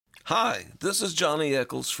Hi, this is Johnny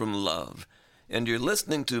Eccles from Love, and you're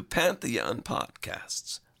listening to Pantheon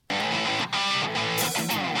Podcasts.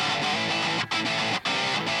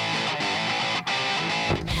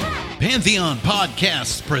 Pantheon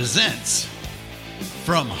Podcasts presents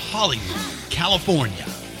from Hollywood, California,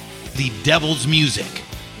 The Devil's Music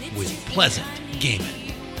with Pleasant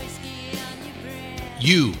Gaiman.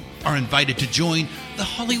 You are invited to join the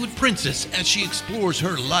Hollywood princess as she explores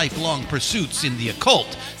her lifelong pursuits in the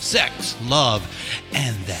occult, sex, love,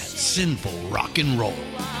 and that sinful rock and roll.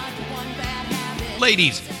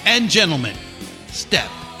 Ladies and gentlemen, step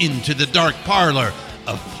into the dark parlor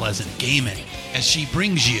of Pleasant Gaiman as she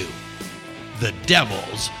brings you The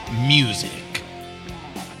Devil's Music.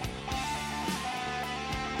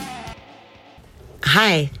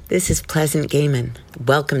 Hi, this is Pleasant Gaiman.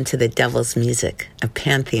 Welcome to The Devil's Music, a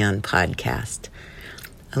Pantheon podcast.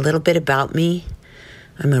 A little bit about me.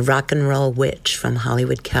 I'm a rock and roll witch from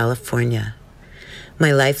Hollywood, California.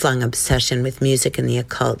 My lifelong obsession with music and the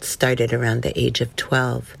occult started around the age of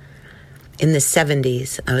 12. In the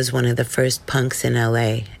 70s, I was one of the first punks in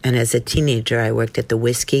LA, and as a teenager, I worked at the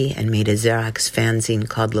Whiskey and made a Xerox fanzine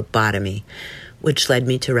called Lobotomy, which led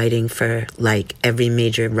me to writing for, every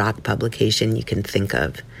major rock publication you can think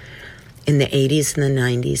of. In the 80s and the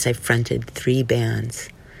 90s, I fronted 3 bands.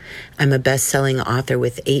 I'm a best-selling author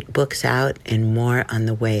with 8 books out and more on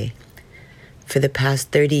the way. For the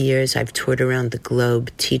past 30 years, I've toured around the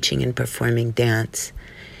globe teaching and performing dance.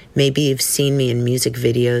 Maybe you've seen me in music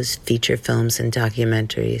videos, feature films, and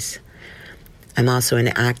documentaries. I'm also an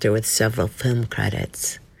actor with several film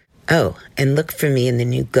credits. Oh, and look for me in the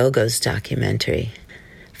new Go-Go's documentary.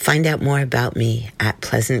 Find out more about me at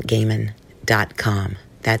pleasantgaiman.com.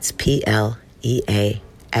 That's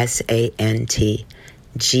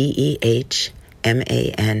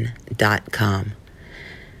PleasantGeheman.com.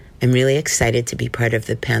 I'm really excited to be part of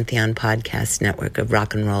the Pantheon Podcast network of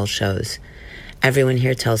rock and roll shows. Everyone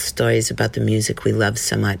here tells stories about the music we love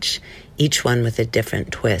so much, each one with a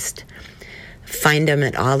different twist. Find them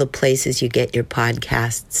at all the places you get your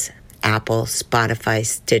podcasts: Apple, Spotify,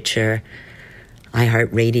 Stitcher,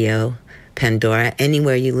 iHeartRadio, Pandora,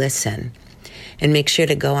 anywhere you listen. And make sure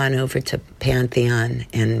to go on over to Pantheon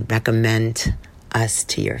and recommend us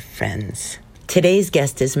to your friends. Today's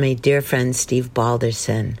guest is my dear friend Steve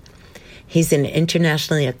Balderson. He's an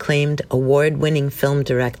internationally acclaimed, award-winning film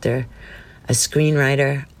director, a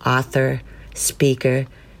screenwriter, author, speaker,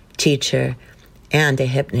 teacher, and a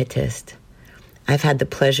hypnotist. I've had the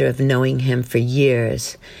pleasure of knowing him for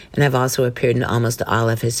years, and I've also appeared in almost all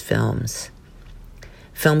of his films.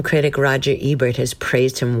 Film critic Roger Ebert has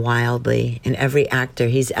praised him wildly, and every actor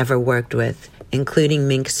he's ever worked with, including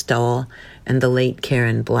Mink Stole and the late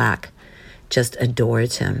Karen Black, just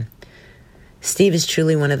adores him. Steve is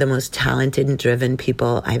truly one of the most talented and driven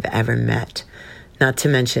people I've ever met, not to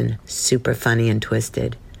mention super funny and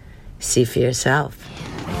twisted. See for yourself.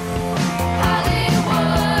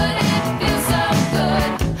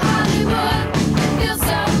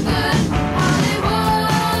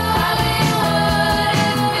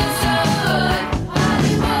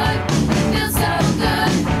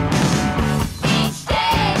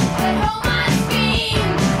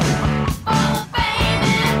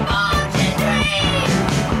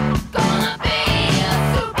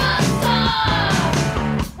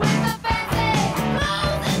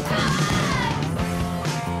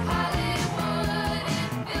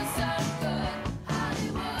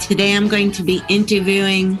 Today I'm going to be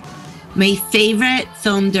interviewing my favorite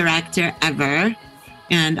film director ever,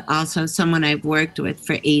 and also someone I've worked with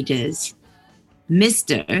for ages,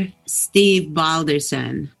 Mr. Steve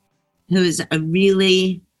Balderson, who is a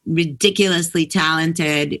really ridiculously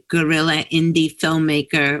talented guerrilla indie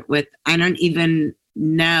filmmaker with, I don't even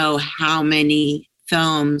know how many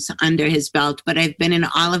films under his belt, but I've been in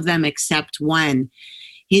all of them except one.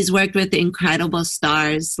 He's worked with incredible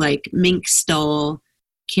stars like Mink Stole,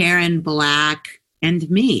 Karen Black, and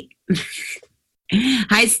me.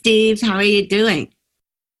 Hi, Steve. How are you doing?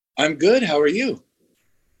 I'm good. How are you?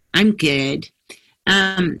 I'm good.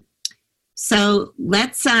 So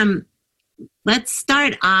let's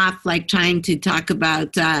start off trying to talk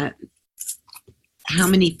about how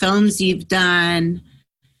many films you've done,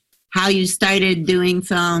 how you started doing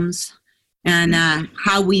films, and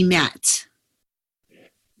how we met.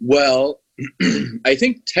 Well, I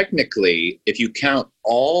think technically, if you count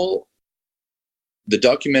all the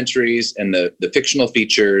documentaries and the fictional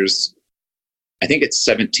features, I think it's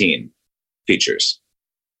 17 features.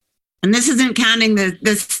 And this isn't counting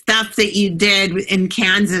the stuff that you did in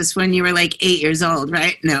Kansas when you were 8 years old,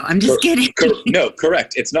 right? No, I'm just kidding. No,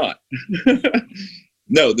 correct. It's not.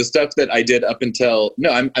 No, the stuff that I did up until, no,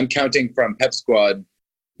 I'm counting from Pep Squad,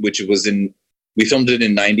 which we filmed it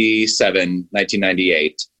in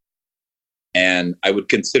 1998. And I would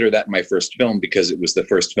consider that my first film because it was the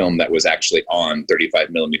first film that was actually on 35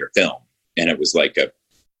 millimeter film. And it was like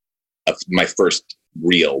my first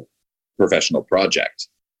real professional project.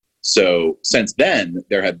 So since then,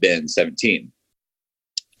 there have been 17.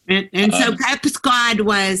 And so Pep Squad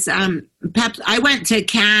was, I went to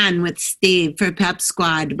Cannes with Steve for Pep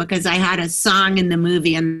Squad because I had a song in the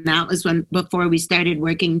movie, and that was before we started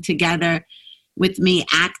working together with me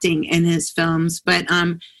acting in his films. But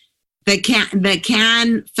the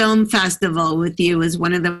Cannes Film Festival with you was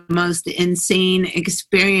one of the most insane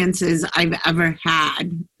experiences I've ever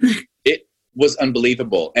had. It was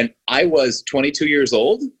unbelievable. And I was 22 years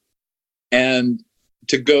old, and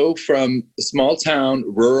to go from small town,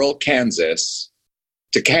 rural Kansas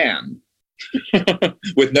to Cannes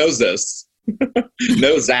with no zas,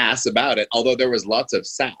 no sass about it, although there was lots of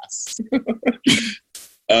sass,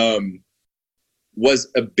 was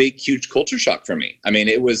a big, huge culture shock for me. I mean,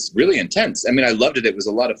 it was really intense. I mean, I loved it. It was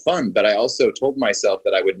a lot of fun, but I also told myself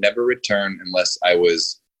that I would never return unless I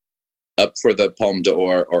was up for the Palme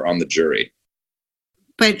d'Or or on the jury.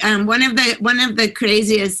 But one of the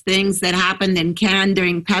craziest things that happened in Cannes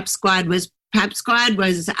during Pep Squad was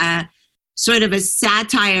sort of a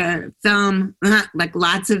satire film, like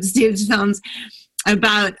lots of Steve's films,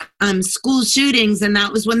 about school shootings, and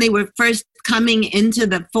that was when they were first coming into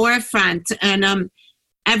the forefront. And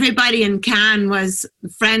everybody in Cannes was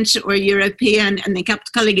French or European, and they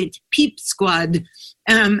kept calling it Peep Squad,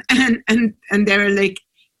 and they were like,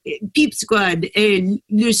 Peep Squad, l'école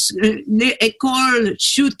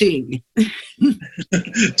shooting.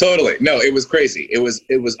 Totally. No, it was crazy. It was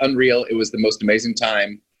unreal. It was the most amazing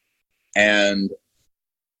time. And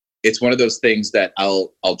it's one of those things that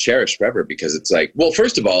I'll cherish forever, because it's like, well,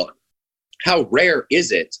 first of all, how rare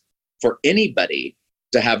is it for anybody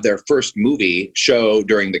to have their first movie show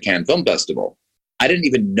during the Cannes Film Festival? I didn't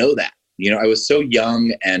even know that. I was so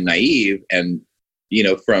young and naive and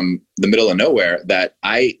from the middle of nowhere, that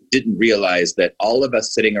I didn't realize that all of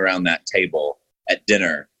us sitting around that table at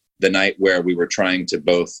dinner the night where we were trying to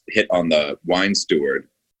both hit on the wine steward.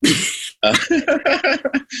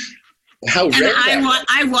 How rare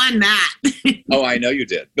I won that. Oh, I know you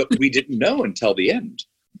did, but we didn't know until the end.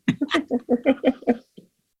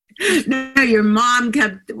 No, your mom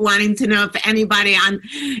kept wanting to know if anybody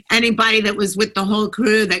that was with the whole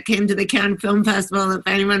crew that came to the Cannes Film Festival, if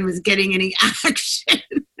anyone was getting any action.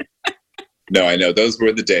 No, I know. Those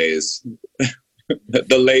were the days.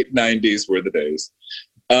 The late 90s were the days.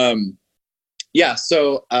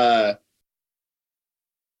 So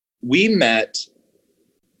we met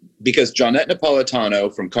because Johnette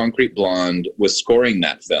Napolitano from Concrete Blonde was scoring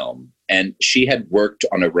that film. And she had worked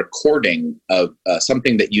on a recording of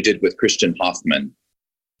something that you did with Christian Hoffman.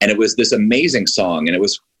 And it was this amazing song. And it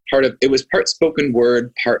was part spoken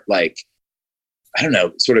word, part like, I don't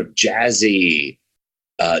know, sort of jazzy,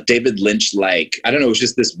 David Lynch-like. I don't know, it was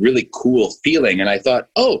just this really cool feeling. And I thought,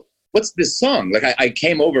 oh, what's this song? Like I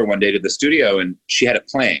came over one day to the studio and she had it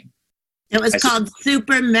playing. It was called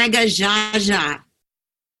Super Mega Jaja.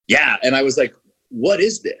 Yeah. And I was like, what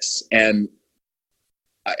is this? And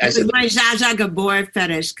I said, my Zsa Zsa Gabor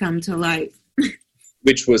fetish come to life.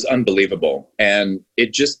 Which was unbelievable. And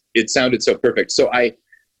it sounded so perfect. So I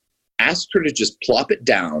asked her to just plop it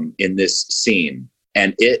down in this scene.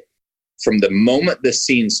 And from the moment the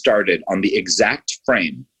scene started on the exact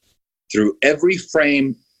frame, through every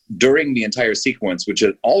frame during the entire sequence, which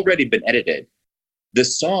had already been edited, the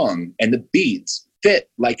song and the beats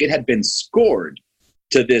fit like it had been scored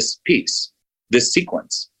to this piece, this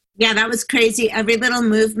sequence. Yeah, that was crazy. Every little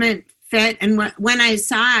movement fit. And when I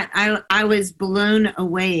saw it, I was blown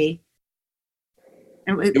away.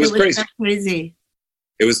 It was crazy. So crazy.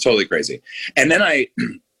 It was totally crazy. And then I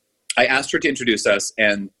asked her to introduce us.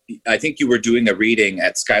 And I think you were doing a reading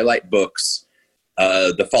at Skylight Books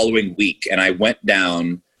the following week. And I went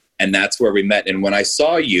down, and that's where we met. And when I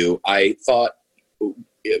saw you, I thought,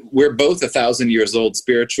 we're both 1,000 years old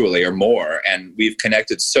spiritually or more. And we've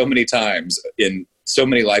connected so many times in so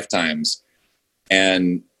many lifetimes,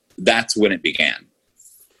 and that's when it began.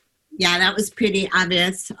 Yeah, that was pretty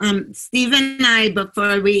obvious. Steve and I,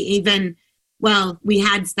 before we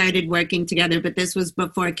had started working together, but this was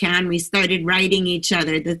before Cannes, we started writing each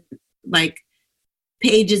other like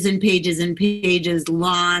pages and pages and pages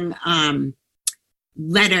long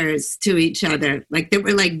letters to each other. Like they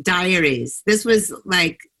were like diaries. This was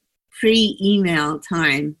like pre-email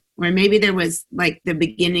time. Or maybe there was like the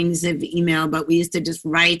beginnings of email, but we used to just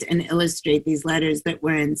write and illustrate these letters that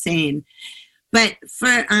were insane. But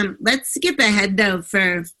for let's skip ahead though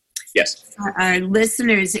for our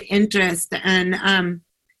listeners' interest, and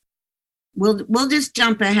we'll just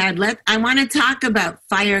jump ahead. I want to talk about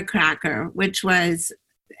Firecracker, which was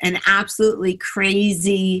an absolutely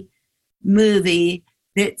crazy movie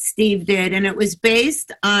that Steve did, and it was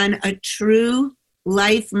based on a true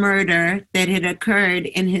life murder that had occurred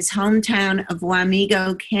in his hometown of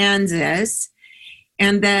Wamego, Kansas.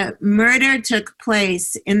 And the murder took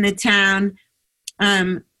place in the town.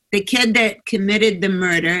 The kid that committed the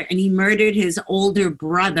murder, and he murdered his older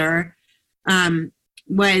brother,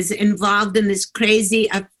 was involved in this crazy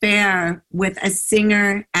affair with a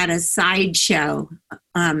singer at a sideshow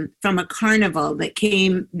from a carnival that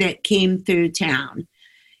came through town.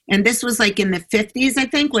 And this was like in the 50s, I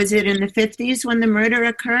think. Was it in the 50s when the murder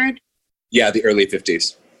occurred? Yeah, the early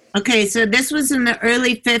 50s. Okay, so this was in the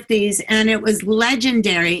early 50s, and it was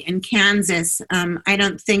legendary in Kansas.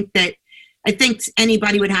 I think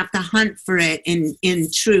anybody would have to hunt for it in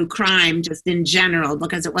true crime, just in general,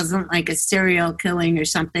 because it wasn't like a serial killing or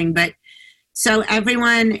something. But so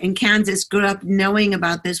everyone in Kansas grew up knowing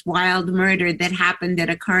about this wild murder that happened at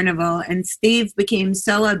a carnival, and Steve became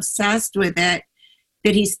so obsessed with it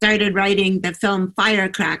that he started writing the film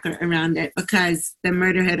Firecracker around it because the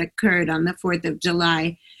murder had occurred on the 4th of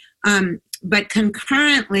July. But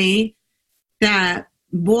concurrently, the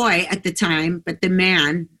boy at the time, but the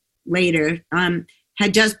man later,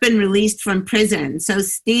 had just been released from prison. So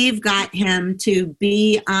Steve got him to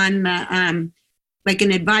be on the, like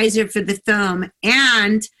an advisor for the film.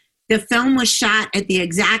 And the film was shot at the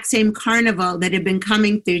exact same carnival that had been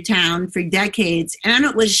coming through town for decades. And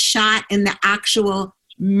it was shot in the actual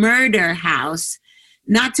murder house.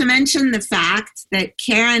 Not to mention the fact that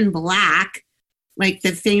Karen Black, like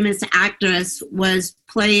the famous actress, was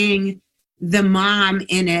playing the mom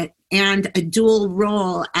in it and a dual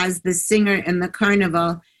role as the singer in the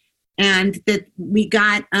carnival. And that we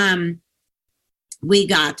got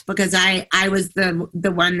because I was the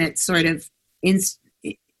one that sort of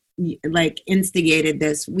instigated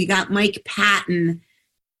this. We got Mike Patton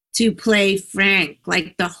to play Frank,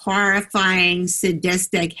 like the horrifying,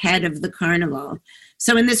 sadistic head of the carnival.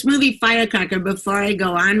 So in this movie Firecracker, before I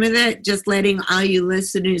go on with it, just letting all you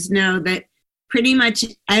listeners know that pretty much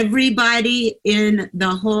everybody in the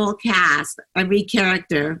whole cast, every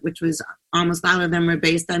character, which was almost all of them were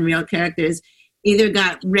based on real characters, either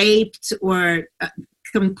got raped or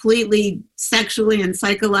completely sexually and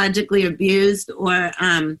psychologically abused or,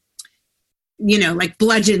 like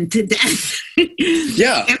bludgeoned to death.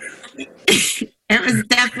 Yeah. It was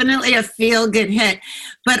definitely a feel-good hit.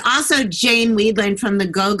 But also Jane Weedland from the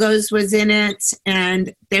Go-Go's was in it,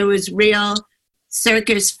 and there was real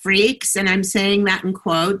circus freaks, and I'm saying that in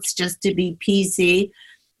quotes just to be PC,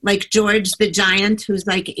 like George the Giant, who's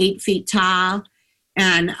like 8 feet tall,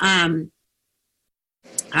 and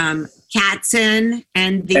Katzen,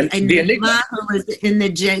 and the Enigma, who was in the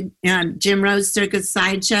Jim Rose Circus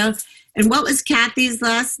Sideshow. And what was Kathy's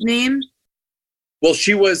last name? Well,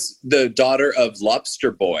 she was the daughter of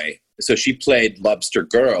Lobster Boy, so she played Lobster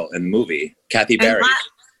Girl in the movie, Kathy Barry.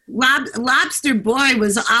 Lobster Boy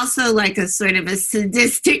was also like a sort of a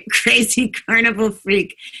sadistic, crazy carnival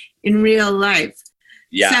freak in real life.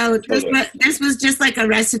 Yeah, so totally. this was just like a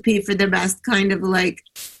recipe for the best kind of like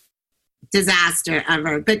disaster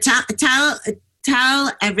ever. But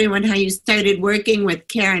tell everyone how you started working with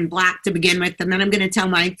Karen Black to begin with, and then I'm going to tell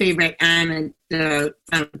my favorite anecdote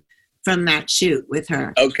from that shoot with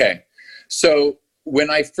her. Okay. So when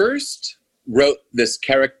I first wrote this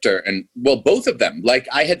character, and well, both of them, like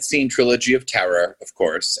I had seen Trilogy of Terror, of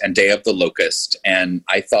course, and Day of the Locust. And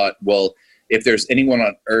I thought, well, if there's anyone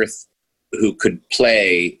on earth who could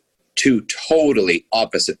play two totally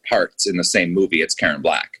opposite parts in the same movie, it's Karen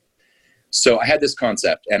Black. So I had this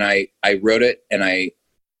concept, and I wrote it, and I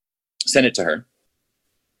sent it to her.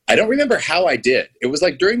 I don't remember how I did. It was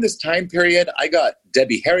like during this time period, I got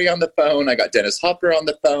Debbie Harry on the phone. I got Dennis Hopper on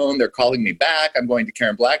the phone. They're calling me back. I'm going to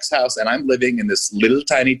Karen Black's house, and I'm living in this little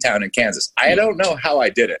tiny town in Kansas. I don't know how I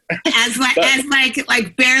did it. as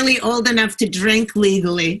barely old enough to drink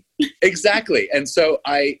legally. Exactly. And so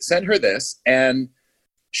I sent her this, and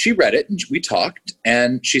she read it, and we talked,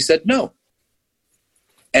 and she said no.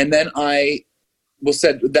 And then I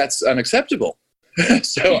said, that's unacceptable.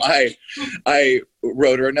 So I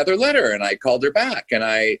wrote her another letter, and I called her back, and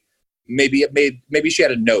maybe she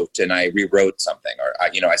had a note, and I rewrote something, or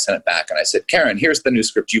I sent it back, and I said, Karen, here's the new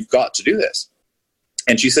script. You've got to do this.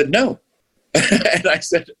 And she said no. And I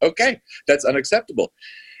said, okay, that's unacceptable.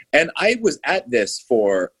 And I was at this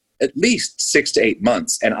for at least 6 to 8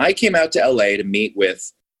 months, and I came out to LA to meet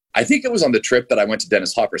with, I think it was on the trip that I went to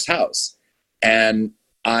Dennis Hopper's house. And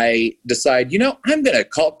I decide, I'm going to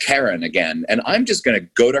call Karen again, and I'm just going to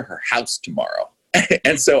go to her house tomorrow.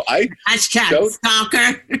 And so I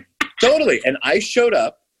stalker. Totally. And I showed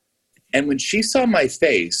up, and when she saw my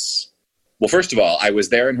face, well, first of all, I was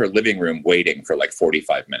there in her living room waiting for like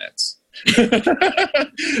 45 minutes.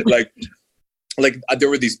 like there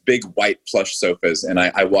were these big white plush sofas, and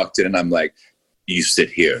I walked in and I'm like, you sit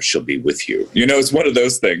here, she'll be with you. It's one of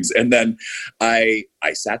those things. And then I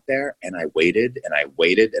sat there and I waited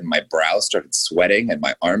and my brow started sweating and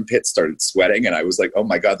my armpits started sweating. And I was like, oh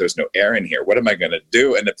my God, there's no air in here. What am I going to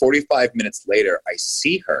do? And then 45 minutes later, I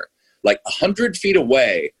see her like 100 feet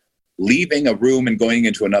away, leaving a room and going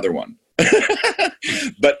into another one.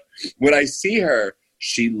 But when I see her,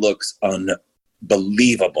 she looks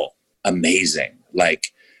unbelievable, amazing. Like,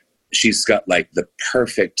 she's got like the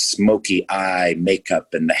perfect smoky eye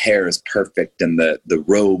makeup, and the hair is perfect, and the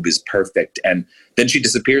robe is perfect. And then she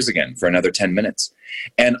disappears again for another 10 minutes.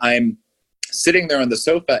 And I'm sitting there on the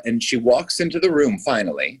sofa, and she walks into the room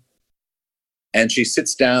finally, and she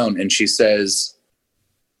sits down and she says,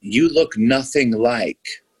 you look nothing like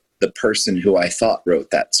the person who I thought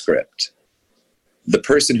wrote that script. The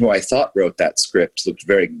person who I thought wrote that script looked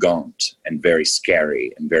very gaunt and very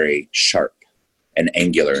scary and very sharp and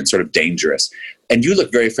angular and sort of dangerous. And you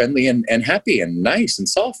look very friendly and happy and nice and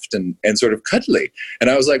soft and sort of cuddly. And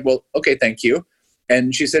I was like, well, okay, thank you.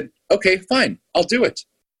 And she said, okay, fine, I'll do it.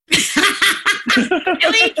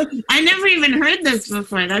 Really? I never even heard this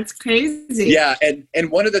before. That's crazy. Yeah.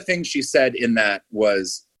 And one of the things she said in that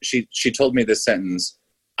was, she told me this sentence,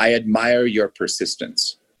 I admire your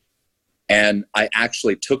persistence. And I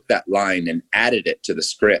actually took that line and added it to the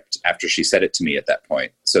script after she said it to me at that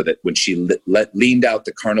point, so that when she leaned out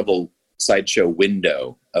the carnival sideshow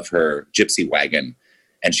window of her gypsy wagon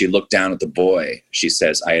and she looked down at the boy, she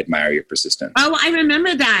says, I admire your persistence. Oh, I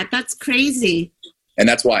remember that. That's crazy. And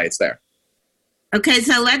that's why it's there. Okay,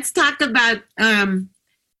 so let's talk about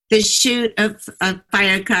the shoot of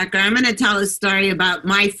Firecracker. I'm going to tell a story about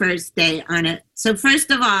my first day on it. So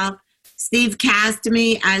first of all, Steve cast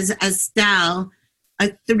me as Estelle, a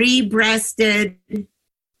 3-breasted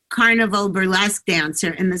carnival burlesque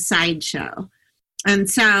dancer in the sideshow. And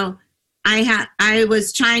so I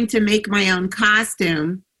was trying to make my own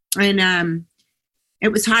costume, and it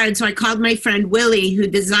was hard. So I called my friend Willie, who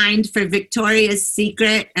designed for Victoria's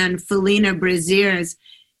Secret and Felina Braziers.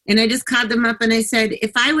 And I just called them up and I said,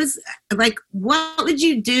 if I was like, what would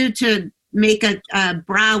you do to make a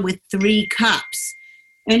bra with 3 cups?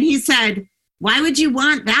 And he said, why would you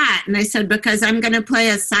want that? And I said, because I'm going to play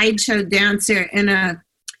a sideshow dancer in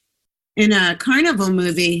a carnival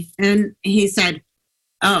movie. And he said,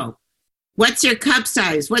 oh, what's your cup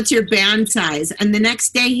size? What's your band size? And the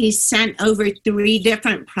next day he sent over 3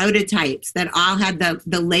 different prototypes that all had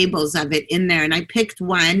the labels of it in there. And I picked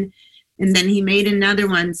one, and then he made another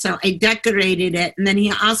one. So I decorated it. And then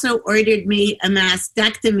he also ordered me a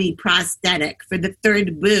mastectomy prosthetic for the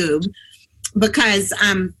 3rd boob, because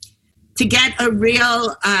to get a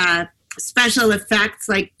real special effects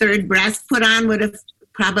like 3rd breast put on would have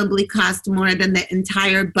probably cost more than the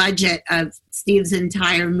entire budget of Steve's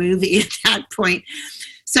entire movie at that point.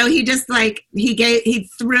 So he just he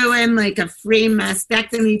threw in like a free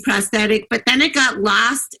mastectomy prosthetic, but then it got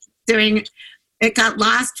lost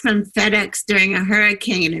from FedEx during a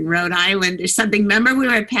hurricane in Rhode Island or something. Remember, we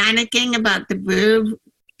were panicking about the boob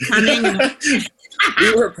coming.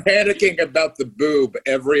 We were panicking about the boob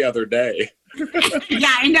every other day.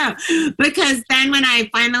 Yeah, I know. Because then when I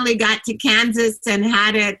finally got to Kansas and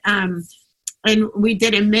had it, and we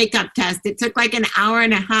did a makeup test, it took like an hour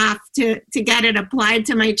and a half to get it applied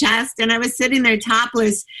to my chest. And I was sitting there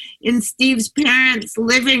topless in Steve's parents'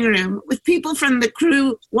 living room with people from the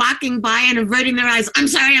crew walking by and averting their eyes. I'm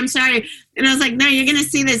sorry. And I was like, no, you're going to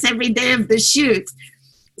see this every day of the shoot.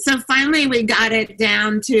 So finally we got it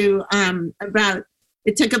down to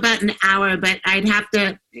it took about an hour, but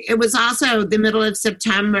it was also the middle of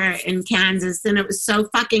September in Kansas, and it was so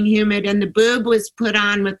fucking humid, and the boob was put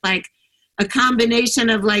on with like a combination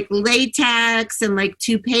of like latex and like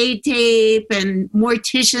toupee tape and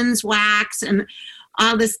mortician's wax and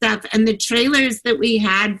all this stuff. And the trailers that we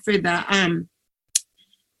had for the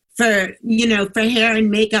for hair and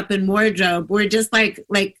makeup and wardrobe were just like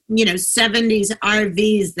 70s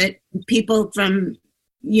RVs that people from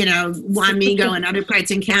Wamego and other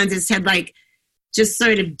parts in Kansas had like just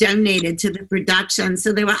sort of donated to the production.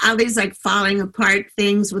 So there were all these like falling apart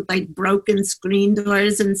things with like broken screen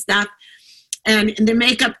doors and stuff. And in the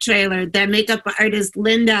makeup trailer, the makeup artist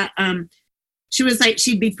Linda, she was like,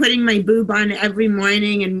 she'd be putting my boob on every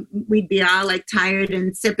morning, and we'd be all like tired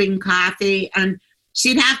and sipping coffee. And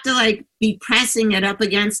she'd have to like be pressing it up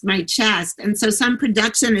against my chest. And so some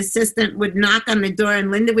production assistant would knock on the door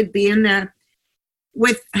and Linda would be in there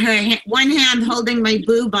with her one hand holding my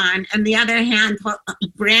boob on and the other hand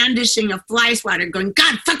brandishing a fly swatter going,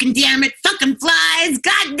 God fucking damn it, fucking flies,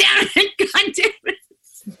 God damn it, God damn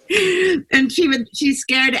it. And she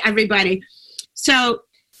scared everybody. So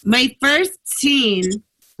my first scene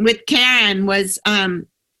with Karen was,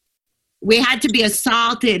 we had to be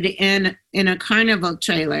assaulted in a carnival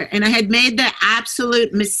trailer. And I had made the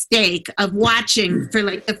absolute mistake of watching for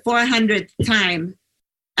like the 400th time.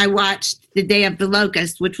 I watched The Day of the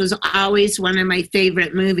Locust, which was always one of my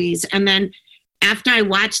favorite movies. And then after I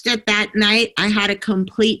watched it that night, I had a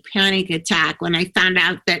complete panic attack when I found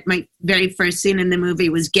out that my very first scene in the movie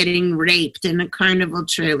was getting raped in a carnival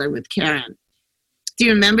trailer with Karen. Do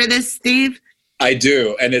you remember this, Steve? I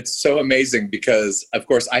do. And it's so amazing because, of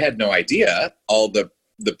course, I had no idea all the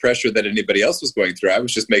pressure that anybody else was going through. I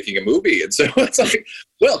was just making a movie. And so it's like,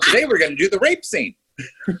 well, today we're going to do the rape scene.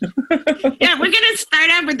 Yeah, we're going to start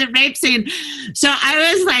out with the rape scene. So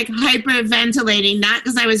I was like hyperventilating, not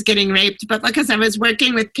because I was getting raped, but because I was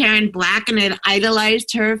working with Karen Black and had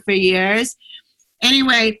idolized her for years.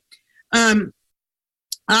 Anyway,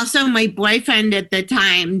 also my boyfriend at the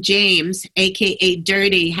time, James, aka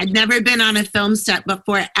Dirty, had never been on a film set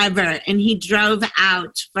before ever, and he drove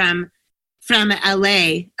out from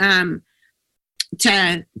LA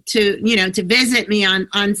to visit me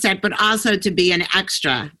on set, but also to be an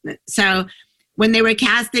extra. So when they were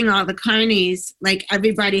casting all the carnies, like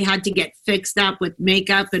everybody had to get fixed up with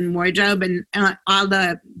makeup and wardrobe, and all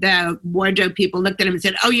the wardrobe people looked at him and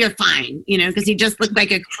said, "Oh, you're fine," because he just looked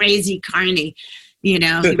like a crazy carny. He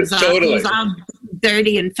was he was all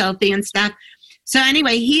dirty and filthy and stuff. So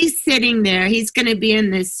anyway, he's sitting there. He's going to be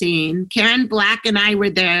in this scene. Karen Black and I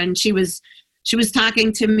were there, and she was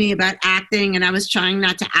talking to me about acting, and I was trying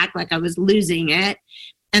not to act like I was losing it.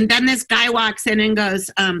 And then this guy walks in and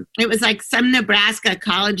goes, it was like some Nebraska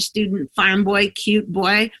college student, farm boy, cute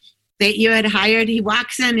boy that you had hired. He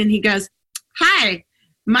walks in and he goes, "Hi,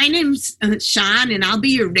 my name's Sean, and I'll be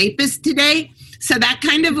your rapist today." So that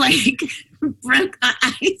kind of like broke the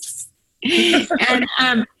ice.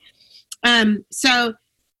 And so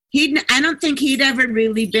I don't think he'd ever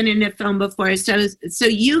really been in a film before. So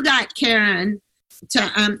you got Karen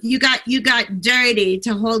to you got Dirty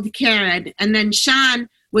to hold Karen, and then Sean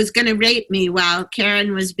was going to rape me while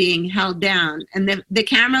Karen was being held down. And the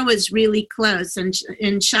camera was really close, and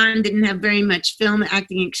Sean didn't have very much film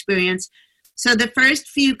acting experience. So the first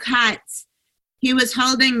few cuts, he was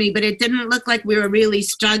holding me, but it didn't look like we were really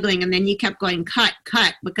struggling. And then you kept going, cut,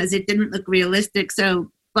 cut, because it didn't look realistic. So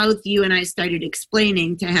both you and I started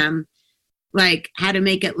explaining to him, like, how to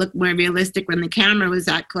make it look more realistic when the camera was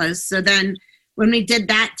that close. So then when we did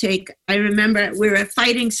that take, I remember we were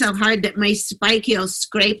fighting so hard that my spike heel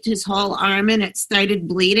scraped his whole arm and it started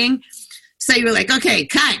bleeding. So you were like, okay,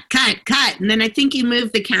 cut, cut, cut. And then I think you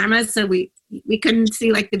moved the camera so we couldn't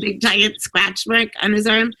see like the big giant scratch mark on his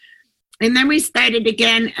arm. And then we started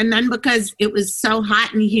again. And then because it was so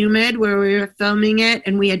hot and humid where we were filming it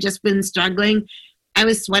and we had just been struggling, I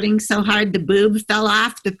was sweating so hard the boob fell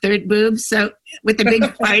off, the third boob. So with a big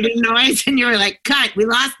farting noise, and you were like, cut, we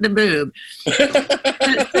lost the boob.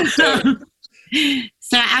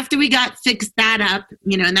 So after we got fixed that up,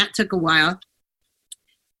 and that took a while,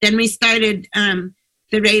 then we started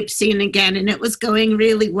the rape scene again, and it was going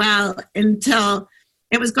really well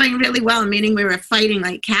meaning we were fighting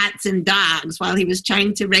like cats and dogs while he was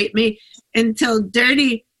trying to rape me, until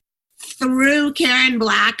Dirty threw Karen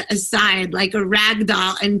Black aside like a rag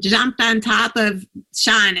doll and jumped on top of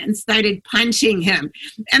Sean and started punching him.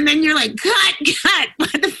 And then you're like, cut,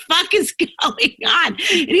 what the fuck is going on?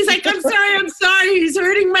 And he's like, I'm sorry, he's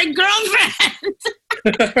hurting my girlfriend.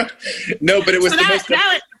 No, but it was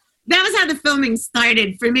that was how the filming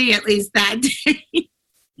started for me, at least that day.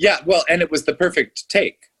 Yeah, well, and it was the perfect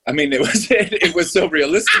take. I mean, it was so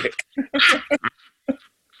realistic.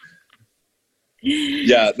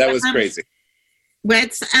 Yeah, that was crazy.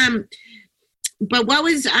 But what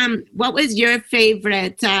was your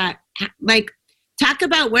favorite? Talk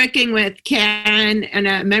about working with Karen and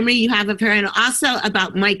a memory you have of her, and also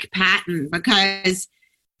about Mike Patton, because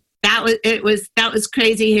that was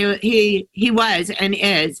crazy. He was and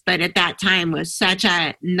is, but at that time was such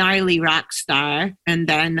a gnarly rock star, and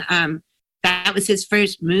then that was his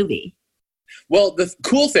first movie. Well, the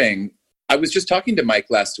cool thing, I was just talking to Mike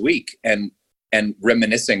last week and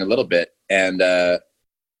reminiscing a little bit. And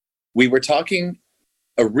we were talking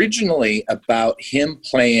originally about him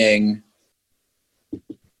playing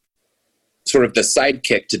sort of the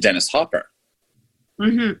sidekick to Dennis Hopper.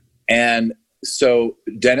 Mm-hmm. And so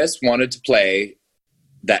Dennis wanted to play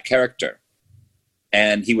that character,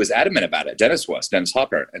 and he was adamant about it. Dennis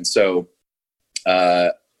Hopper. And so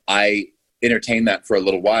I entertained that for a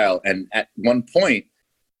little while. And at one point,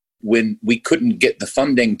 when we couldn't get the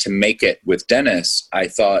funding to make it with Dennis, I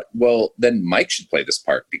thought, well, then Mike should play this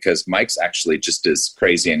part, because Mike's actually just as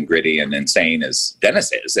crazy and gritty and insane as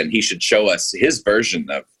Dennis is. And he should show us his version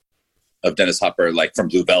of Dennis Hopper, like from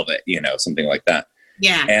Blue Velvet, something like that.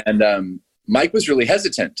 Yeah. And Mike was really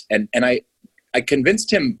hesitant. And I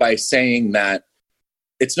convinced him by saying that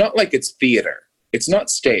it's not like it's theater. It's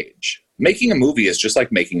not stage. Making a movie is just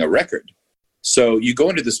like making a record. So you go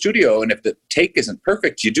into the studio, and if the take isn't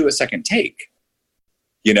perfect, you do a second take,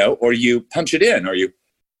 or you punch it in, or you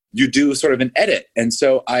do sort of an edit. And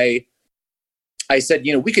so I said,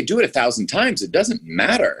 we could do it 1,000 times. It doesn't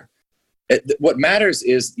matter. What matters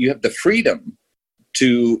is you have the freedom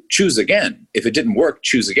to choose again. If it didn't work,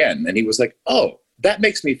 choose again. And he was like, oh, that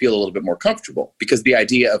makes me feel a little bit more comfortable, because the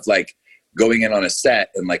idea of like going in on a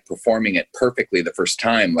set and like performing it perfectly the first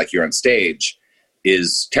time, like you're on stage,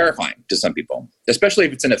 is terrifying to some people, especially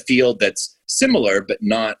if it's in a field that's similar but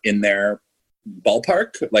not in their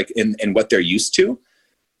ballpark, like in what they're used to.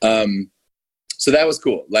 So that was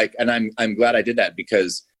cool. Like, and I'm glad I did that,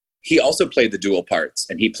 because he also played the dual parts,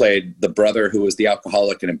 and he played the brother who was the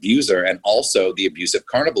alcoholic and abuser, and also the abusive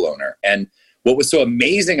carnival owner. And what was so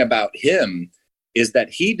amazing about him is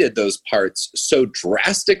that he did those parts so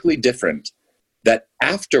drastically different that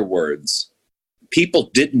afterwards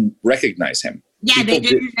people didn't recognize him. Yeah, they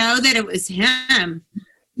didn't know that it was him.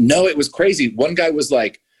 No, it was crazy. One guy was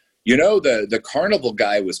like, the carnival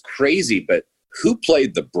guy was crazy, but who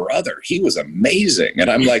played the brother? He was amazing. And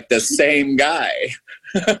I'm like, the same guy.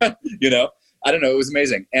 I don't know. It was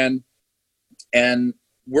amazing. And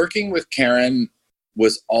working with Karen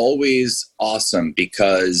was always awesome,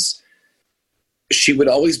 because she would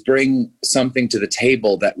always bring something to the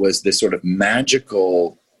table that was this sort of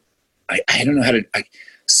magical, I don't know how to...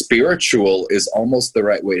 spiritual is almost the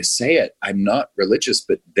right way to say it. I'm not religious,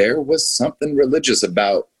 but there was something religious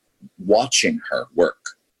about watching her work.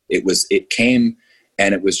 It came,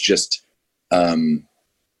 and it was just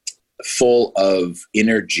full of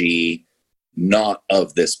energy, not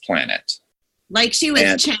of this planet. Like she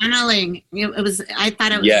was channeling. I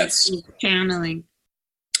thought it was channeling.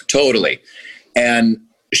 Totally. And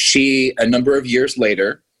she, a number of years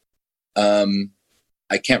later,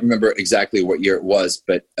 I can't remember exactly what year it was,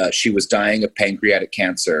 but she was dying of pancreatic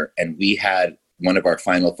cancer, and we had one of our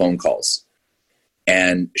final phone calls.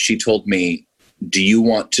 And she told me, do you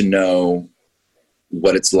want to know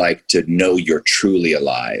what it's like to know you're truly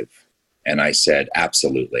alive? And I said,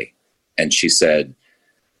 absolutely. And she said,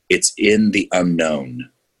 it's in the unknown.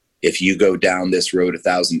 If you go down this road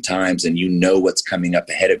 1,000 times and you know what's coming up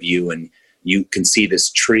ahead of you, and you can see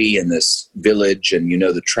this tree in this village, and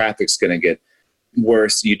the traffic's going to get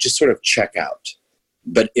worse, you just sort of check out.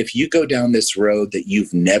 But if you go down this road that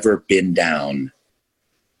you've never been down,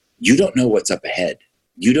 you don't know what's up ahead.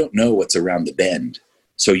 You don't know what's around the bend.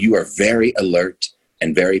 So you are very alert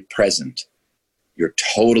and very present. You're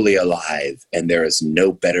totally alive, and there is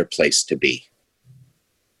no better place to be.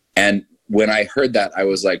 And when I heard that, I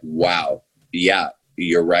was like, wow, yeah,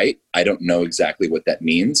 you're right. I don't know exactly what that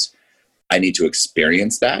means. I need to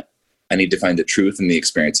experience that. I need to find the truth and the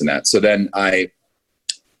experience in that. So then I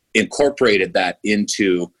incorporated that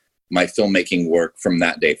into my filmmaking work from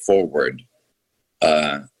that day forward.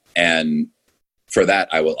 And for that,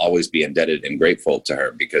 I will always be indebted and grateful to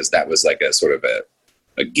her, because that was like a sort of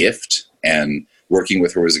a gift, and working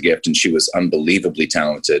with her was a gift, and she was unbelievably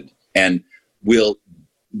talented and will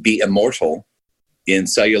be immortal in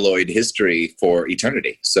celluloid history for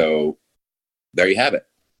eternity. So there you have it.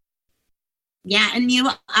 Yeah, and you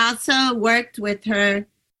also worked with her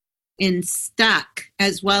in Stuck,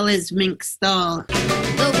 as well as Mink Stole.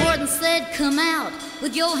 The warden said, come out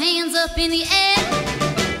with your hands up in the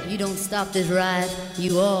air. You don't stop this ride,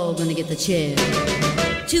 you all gonna get the chair.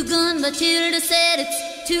 Two-Gun Matilda said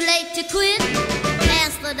it's too late to quit.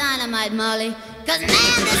 Pass the dynamite, Molly, 'cause man,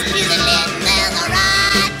 this music lit, and there's a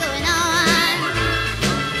ride going on.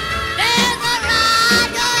 There's a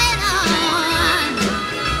ride going on.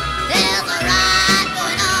 There's a ride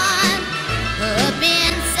going on up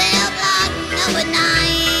in cell block number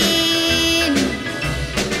 9.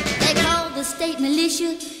 They called the state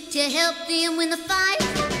militia to help them win the fight.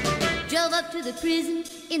 Drove up to the prison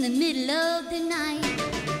in the middle of the night.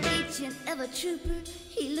 Each and every trooper,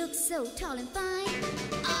 he looked so tall and fine.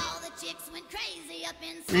 All the chicks went crazy up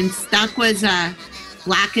in. And Stuck was a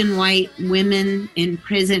black and white women in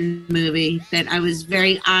prison movie that I was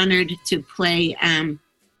very honored to play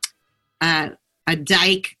a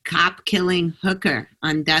dyke cop killing hooker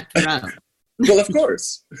on death row. Well, of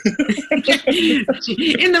course.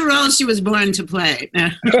 In the role she was born to play.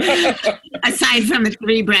 Aside from a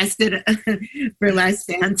 3-breasted burlesque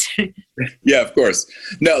dancer. Yeah, of course.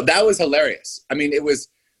 No, that was hilarious. I mean, it was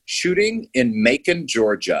shooting in Macon,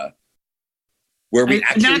 Georgia, where we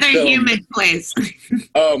actually another filmed. humid place.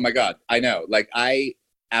 Oh my God, I know. Like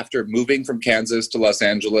after moving from Kansas to Los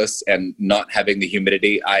Angeles and not having the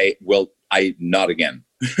humidity, I not again.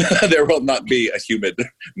 There will not be a humid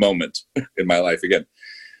moment in my life again.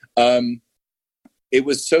 It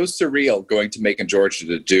was so surreal going to Macon, Georgia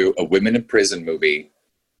to do a women in prison movie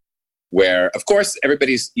where, of course,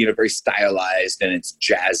 everybody's, very stylized and it's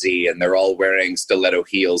jazzy and they're all wearing stiletto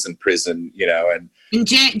heels in prison, and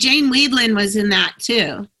Jane Weedland was in that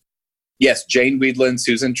too. Yes, Jane Weedland,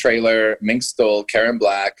 Susan Traylor, Mink Stoll, Karen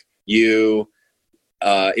Black, you.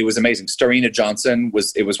 It was amazing. Starina Johnson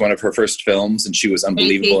it was one of her first films, and she was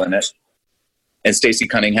unbelievable in it. And Stacey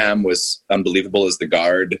Cunningham was unbelievable as the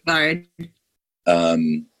guard.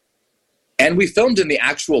 And we filmed in the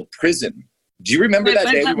actual prison. Do you remember that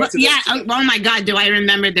day we went to oh my God, do I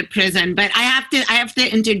remember the prison? But I have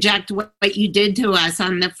to interject what you did to us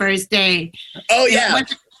on the first day. Oh yeah,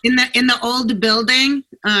 in the old building.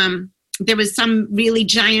 There was some really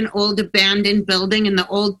giant old abandoned building in the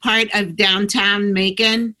old part of downtown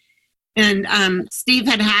Macon. And Steve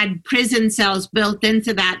had prison cells built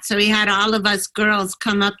into that. So he had all of us girls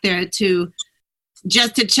come up there to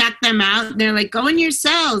check them out. And they're like, go in your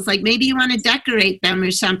cells. Like, maybe you want to decorate them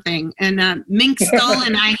or something. And Mink Stoll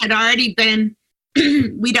and I had already been,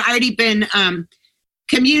 we'd already been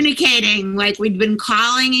communicating, like we'd been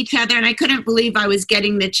calling each other. And I couldn't believe I was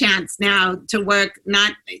getting the chance now to work,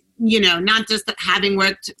 not just having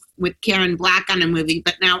worked with Karen Black on a movie,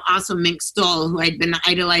 but now also Mink Stoll, who I'd been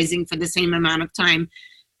idolizing for the same amount of time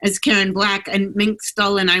as Karen Black. And Mink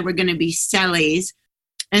Stoll and I were going to be cellies.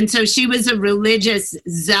 And so she was a religious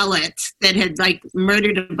zealot that had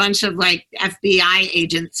murdered a bunch of FBI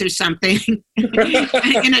agents or something in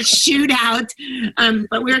a shootout.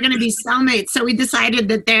 But we were going to be cellmates. So we decided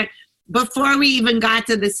that before we even got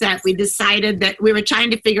to the set, we decided that we were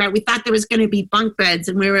trying to figure out, we thought there was going to be bunk beds,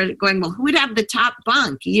 and we were going, well, who would have the top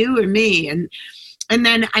bunk, you or me? And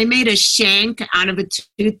then I made a shank out of a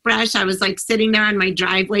toothbrush. I was sitting there on my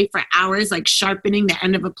driveway for hours, sharpening the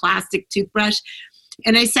end of a plastic toothbrush.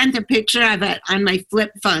 And I sent a picture of it on my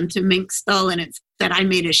flip phone to Mink Stoll, and it said I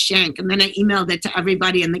made a shank. And then I emailed it to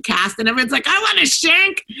everybody in the cast, and everyone's like, I want a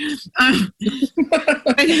shank.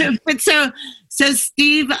 But so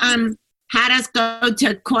Steve had us go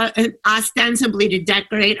to ostensibly to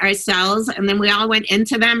decorate our cells, and then we all went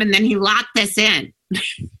into them, and then he locked us in.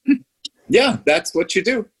 Yeah, that's what you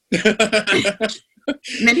do. And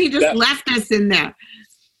then he just left us in there.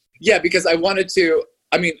 Yeah, because I wanted to,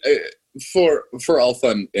 for all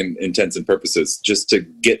fun and intents and purposes, just to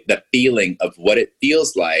get the feeling of what it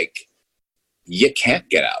feels like you can't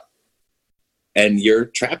get out and you're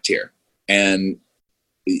trapped here. And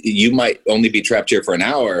you might only be trapped here for an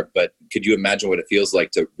hour, but could you imagine what it feels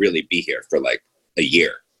like to really be here for a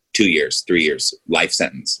year, 2 years, 3 years, life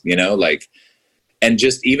sentence, and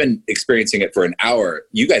just even experiencing it for an hour.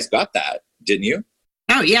 You guys got that, didn't you?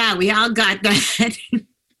 Oh yeah, we all got that.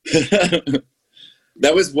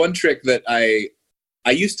 That was one trick that I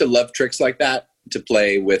used to love tricks like that to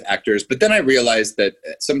play with actors, but then I realized that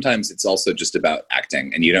sometimes it's also just about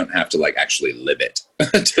acting, and you don't have to actually live it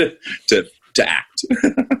to act.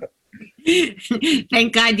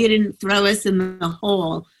 Thank God you didn't throw us in the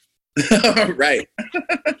hole. Right.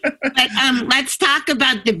 But let's talk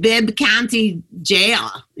about the Bibb County Jail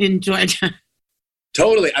in Georgia.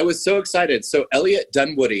 Totally. I was so excited. So Elliot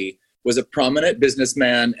Dunwoody was a prominent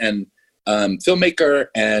businessman and filmmaker,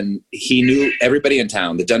 and he knew everybody in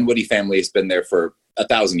town. The Dunwoody family has been there for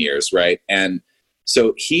 1,000 years, right? And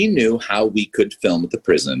so he knew how we could film at the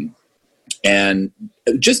prison, and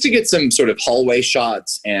just to get some sort of hallway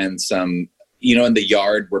shots and some, in the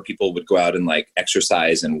yard where people would go out and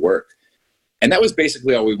exercise and work. And that was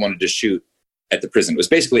basically all we wanted to shoot at the prison. It was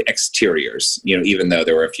basically exteriors, even though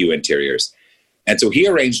there were a few interiors. And so he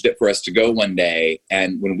arranged it for us to go one day.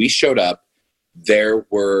 And when we showed up, there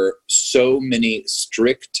were so many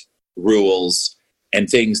strict rules and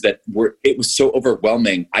things that it was so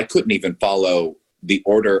overwhelming. I couldn't even follow the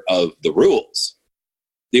order of the rules.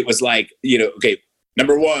 It was okay,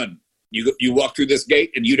 number one, you walk through this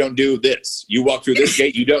gate and you don't do this. You walk through this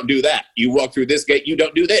gate, you don't do that. You walk through this gate, you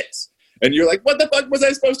don't do this. And you're like, what the fuck was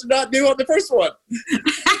I supposed to not do on the first one?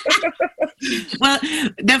 Well,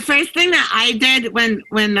 the first thing that I did when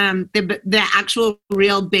the actual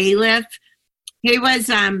real bailiff he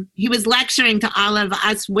was lecturing to all of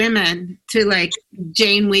us women, to like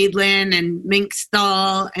Jane Weedland and Mink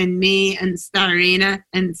Stoll and me and Starina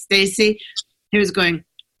and Stacy. He was going,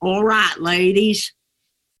 all right, ladies,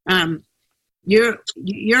 you're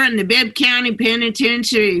in the Bibb County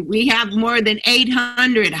Penitentiary. We have more than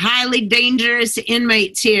 800 highly dangerous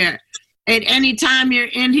inmates here. At any time you're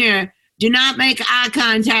in here, do not make eye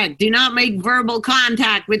contact. Do not make verbal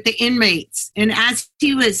contact with the inmates. And as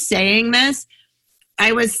he was saying this,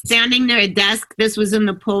 I was standing near a desk. This was in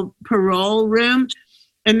the parole room.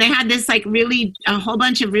 And they had this like a whole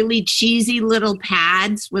bunch of really cheesy little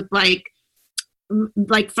pads with like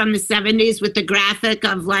from the 70s with the graphic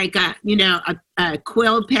of like a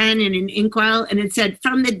quill pen and an inkwell. And it said,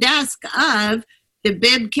 from the desk of the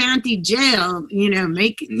Bibb County Jail,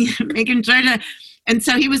 making sure to. And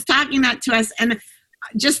so he was talking that to us, and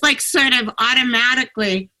just like sort of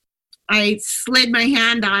automatically, I slid my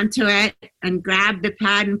hand onto it and grabbed the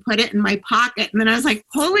pad and put it in my pocket. And then I was like,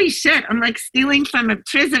 holy shit, I'm like stealing from a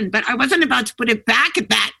prison, but I wasn't about to put it back at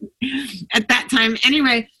that time.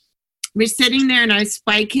 Anyway, we're sitting there in our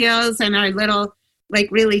spike heels and our little, like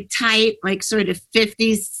really tight, like sort of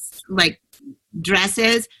 50s, like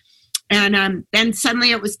dresses. And then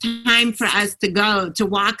suddenly it was time for us to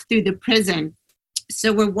walk through the prison.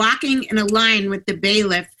 So we're walking in a line with the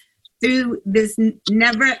bailiff through this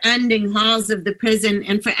never-ending halls of the prison.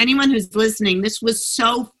 And for anyone who's listening, this was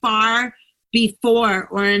so far before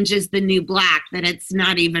Orange is the New Black that it's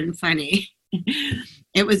not even funny.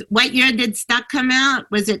 It was, what year did Stuck come out?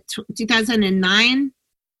 Was it 2009?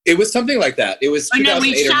 It was something like that. It was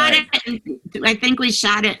 2008 or 9. I think we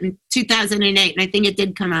shot it in 2008, and I think it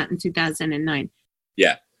did come out in 2009.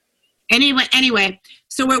 Yeah. Anyway,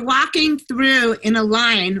 so we're walking through in a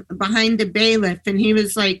line behind the bailiff, and he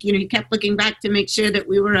was like, he kept looking back to make sure that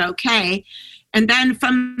we were okay. And then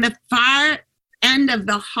from the far end of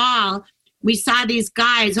the hall, we saw these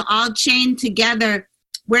guys all chained together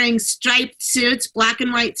wearing striped suits, black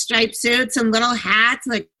and white striped suits, and little hats,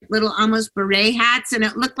 like little almost beret hats. And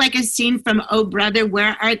it looked like a scene from Oh Brother,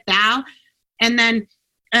 Where Art Thou? And then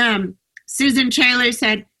Susan Traylor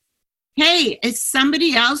said, hey, is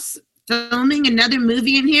somebody else filming another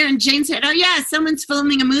movie in here? And Jane said, oh yeah, someone's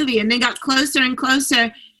filming a movie. And they got closer and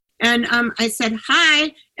closer. And I said,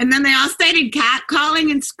 hi. And then they all started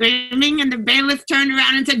catcalling and screaming. And the bailiff turned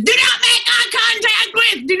around and said, do not make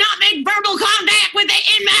do not make verbal contact with the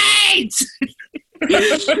inmates.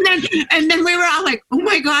 and then we were all like, oh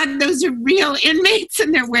my God, those are real inmates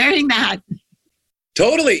and they're wearing that.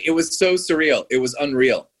 Totally. It was so surreal. It was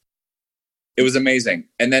unreal. It was amazing.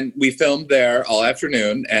 And then we filmed there all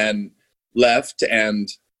afternoon and left, and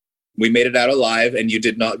we made it out alive, and you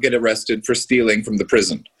did not get arrested for stealing from the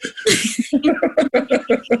prison.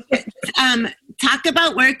 Talk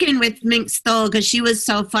about working with Mink Stoll, because she was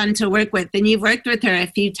so fun to work with, and you've worked with her a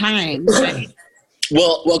few times, right?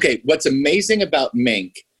 Well, okay. What's amazing about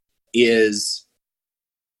Mink is,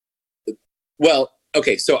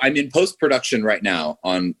 so I'm in post-production right now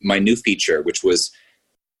on my new feature, which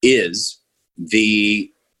is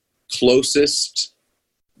the closest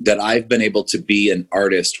that I've been able to be an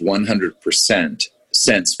artist 100%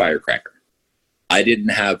 since Firecracker. I didn't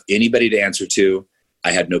have anybody to answer to.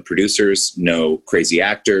 I had no producers, no crazy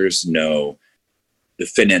actors, no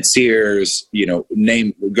financiers, go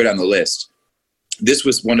down the list. This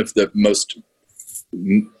was one of the most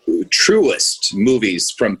truest movies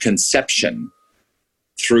from conception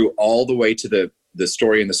through all the way to the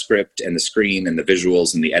story and the script and the screen and the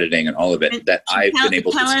visuals and the editing and all of it that I've been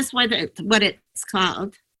able to... Tell us what it's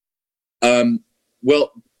called.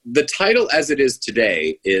 Well, the title as it is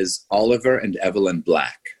today is Oliver and Evelyn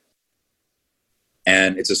Black.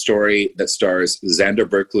 And it's a story that stars Xander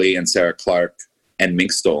Berkeley and Sarah Clark and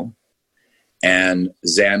Mink Stoll. And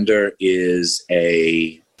Xander is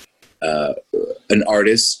an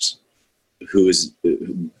artist who is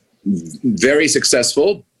very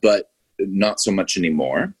successful, but not so much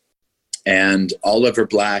anymore. And Oliver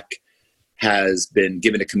Black has been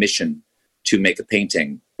given a commission to make a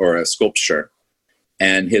painting or a sculpture.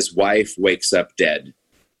 And his wife wakes up dead.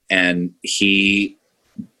 And he,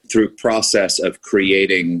 through process of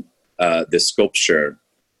creating this sculpture,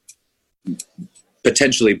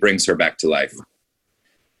 potentially brings her back to life.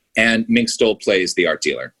 And Mink Stoll plays the art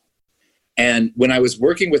dealer. And when I was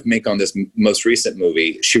working with Mink on this most recent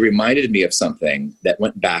movie, she reminded me of something that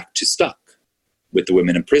went back to Stuck with the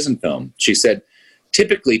Women in Prison film. She said,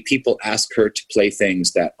 typically people ask her to play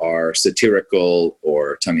things that are satirical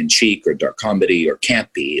or tongue-in-cheek or dark comedy or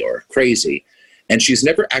campy or crazy. And she's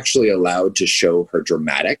never actually allowed to show her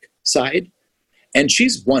dramatic side. And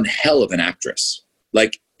she's one hell of an actress.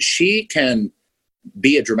 Like, she can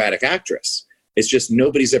be a dramatic actress. It's just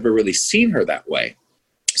nobody's ever really seen her that way.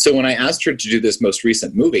 So when I asked her to do this most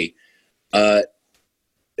recent movie,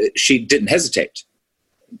 she didn't hesitate.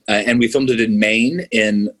 And we filmed it in Maine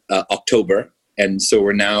in October. And so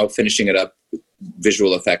we're now finishing it up,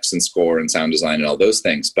 visual effects and score and sound design and all those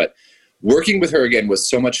things. But working with her again was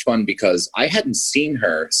so much fun because I hadn't seen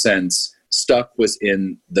her since Stuck was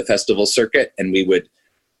in the festival circuit, and we would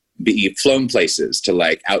be flown places to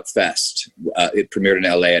like Outfest. It premiered in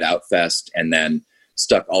LA at Outfest, and then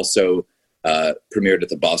Stuck also premiered at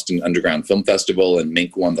the Boston Underground Film Festival, and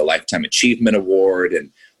Mink won the Lifetime Achievement Award,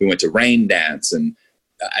 and we went to Rain Dance and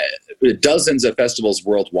dozens of festivals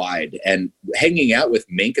worldwide. And hanging out with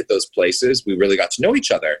Mink at those places, we really got to know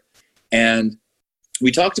each other. And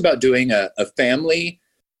we talked about doing a family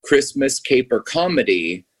Christmas caper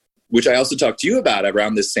comedy, which I also talked to you about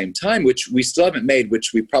around this same time, which we still haven't made,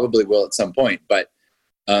 which we probably will at some point. But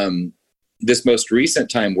this most recent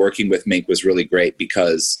time working with Mink was really great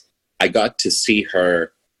because I got to see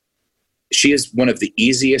her. She is one of the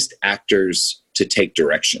easiest actors to take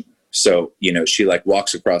direction. So, you know, she like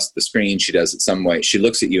walks across the screen. She does it some way. She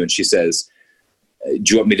looks at you and she says,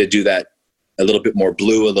 do you want me to do that a little bit more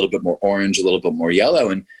blue, a little bit more orange, a little bit more yellow?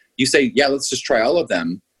 And you say, yeah, let's just try all of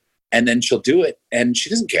them. And then she'll do it. And she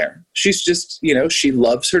doesn't care. She's just, you know, she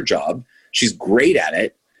loves her job. She's great at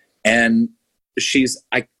it. And she's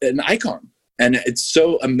an icon. And it's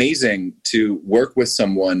so amazing to work with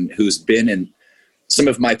someone who's been in some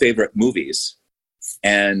of my favorite movies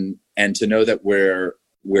and to know that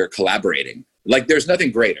we're collaborating. Like there's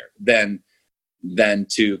nothing greater than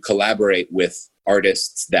to collaborate with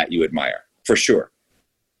artists that you admire, for sure.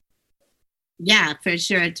 Yeah, for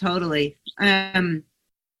sure. Totally.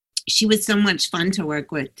 She was so much fun to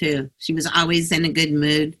work with too. She was always in a good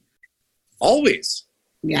mood. Always.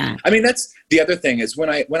 Yeah. I mean, that's the other thing is when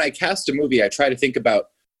I cast a movie, I try to think about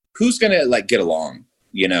who's going to like get along,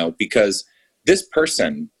 you know, because this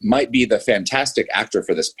person might be the fantastic actor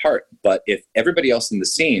for this part, but if everybody else in the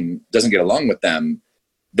scene doesn't get along with them,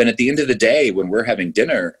 then at the end of the day, when we're having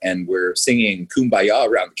dinner and we're singing Kumbaya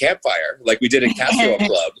around the campfire, like we did at Casserole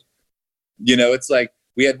Club, you know, it's like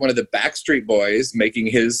we had one of the Backstreet Boys making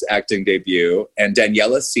his acting debut, and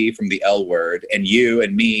Daniela C. from the L Word, and you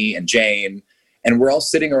and me and Jane, and we're all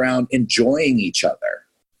sitting around enjoying each other.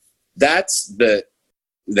 That's the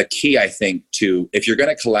key, I think, to if you're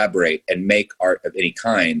going to collaborate and make art of any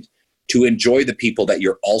kind, to enjoy the people that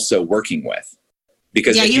you're also working with.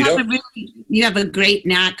 Because yeah, if you have a great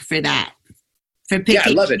knack for that. For picking I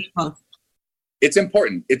love people. it. It's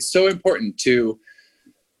important. It's so important to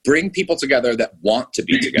bring people together that want to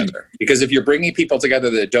be together. Because if you're bringing people together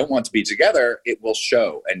that don't want to be together, it will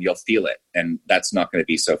show and you'll feel it. And that's not going to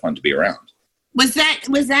be so fun to be around.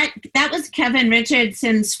 That was Kevin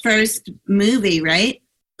Richardson's first movie, right?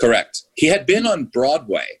 Correct. He had been on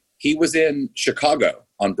Broadway. He was in Chicago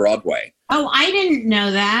on Broadway. Oh, I didn't know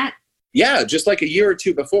that. Yeah, just like a year or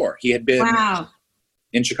two before. He had been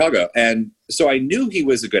in Chicago. And so I knew he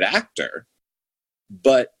was a good actor,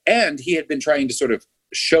 and he had been trying to sort of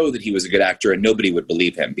show that he was a good actor and nobody would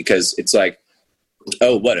believe him because it's like,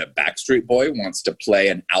 oh, what, a Backstreet Boy wants to play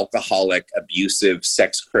an alcoholic, abusive,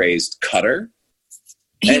 sex-crazed cutter?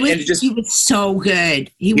 He was so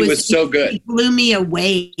good. He was so good. He blew me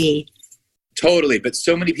away. Totally. But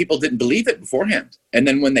so many people didn't believe it beforehand. And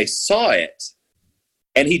then when they saw it,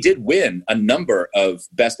 and he did win a number of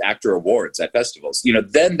Best Actor awards at festivals, you know,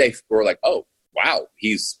 then they were like, oh, wow,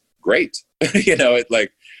 he's great. You know, it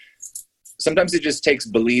like, sometimes it just takes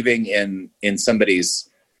believing in somebody's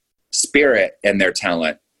spirit and their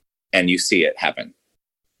talent, and you see it happen.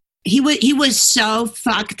 He was so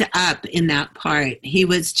fucked up in that part. He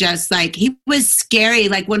was just like, he was scary.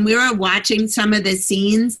 Like when we were watching some of the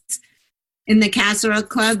scenes in the Casserole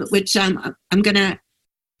Club, which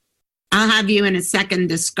I'll have you in a second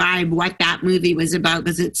describe what that movie was about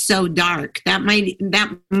because it's so dark. That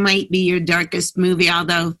might be your darkest movie,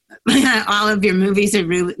 although all of your movies are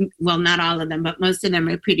really, well, not all of them, but most of them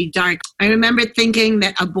are pretty dark. I remember thinking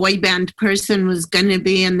that a boy band person was going to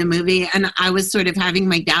be in the movie, and I was sort of having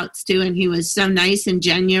my doubts too, and he was so nice and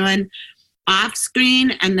genuine off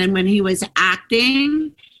screen, and then when he was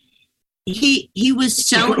acting, he was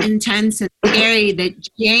so intense and scary that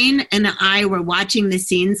Jane and I were watching the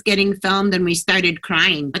scenes getting filmed and we started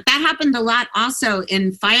crying. But that happened a lot also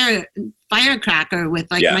in Firecracker with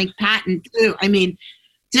Mike Patton too. I mean,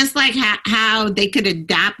 just like how they could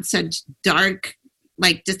adapt such dark,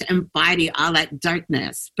 like just embody all that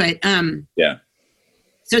darkness. But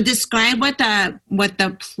So describe what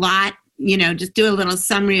the plot just do a little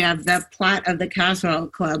summary of the plot of the Casserole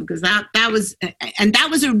Club, because that was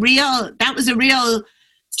a real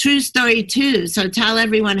true story too. So tell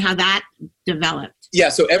everyone how that developed. Yeah,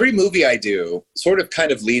 so every movie I do sort of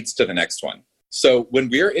kind of leads to the next one. So when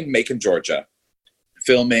we're in Macon, Georgia,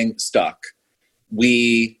 filming Stuck,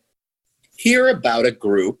 we hear about a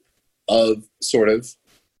group of sort of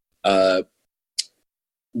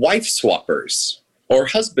wife swappers or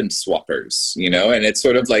husband swappers, and it's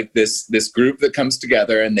sort of like this group that comes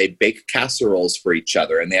together and they bake casseroles for each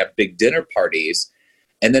other and they have big dinner parties,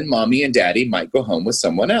 and then mommy and daddy might go home with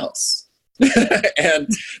someone else. And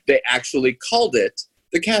they actually called it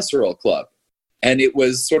the Casserole Club. And it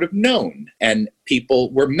was sort of known, and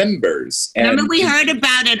people were members. And remember, we heard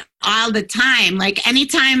about it all the time. Like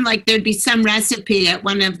anytime, like there'd be some recipe at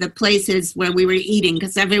one of the places where we were eating,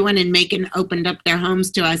 because everyone in Macon opened up their homes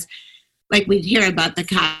to us. Like we'd hear about the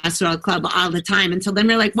Casserole Club all the time. And so then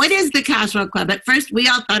we're like, what is the Casserole Club? At first, we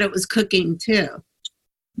all thought it was cooking too.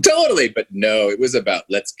 Totally. But no, it was about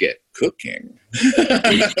let's get cooking.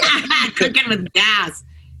 Cooking with gas.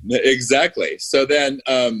 Exactly. So then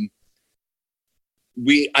I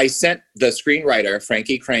sent the screenwriter,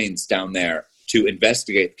 Frankie Cranes, down there to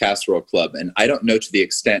investigate the Casserole Club. And I don't know to the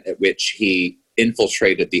extent at which he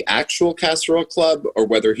infiltrated the actual Casserole Club or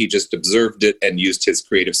whether he just observed it and used his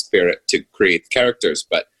creative spirit to create the characters.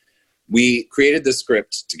 But we created the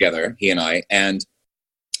script together, he and I. And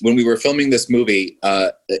when we were filming this movie,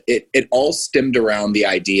 it all stemmed around the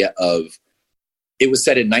idea of, it was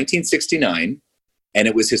set in 1969 and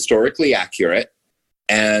it was historically accurate.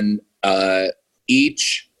 And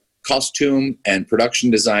each costume and production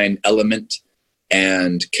design element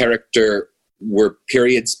and character were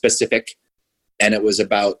period specific. And it was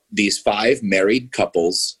about these 5 married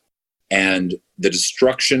couples and the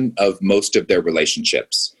destruction of most of their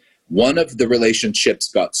relationships. One of the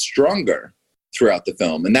relationships got stronger throughout the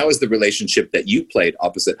film, and that was the relationship that you played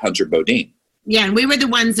opposite Hunter Bodine. Yeah, and we were the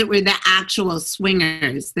ones that were the actual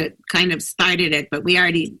swingers that kind of started it, but we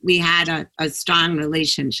had a strong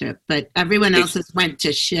relationship, but everyone else's went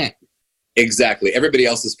to shit. Exactly. Everybody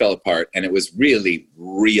else's fell apart, and it was really,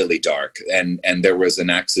 really dark. And there was an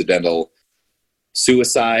accidental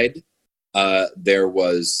suicide. There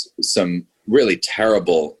was some really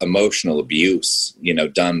terrible emotional abuse,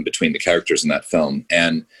 done between the characters in that film,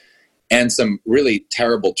 and some really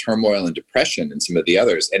terrible turmoil and depression in some of the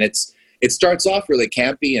others. And it starts off really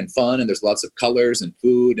campy and fun, and there's lots of colors and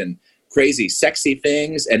food and crazy, sexy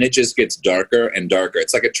things, and it just gets darker and darker.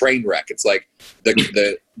 It's like a train wreck. It's like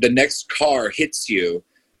the next car hits you,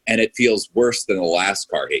 and it feels worse than the last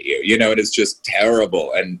car hit you. And it's just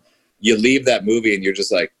terrible. And you leave that movie, and you're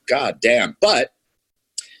just like, God damn. But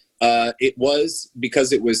it was,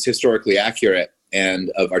 because it was historically accurate and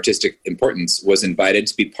of artistic importance, was invited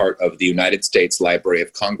to be part of the United States Library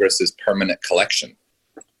of Congress's permanent collection.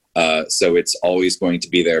 So it's always going to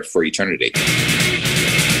be there for eternity.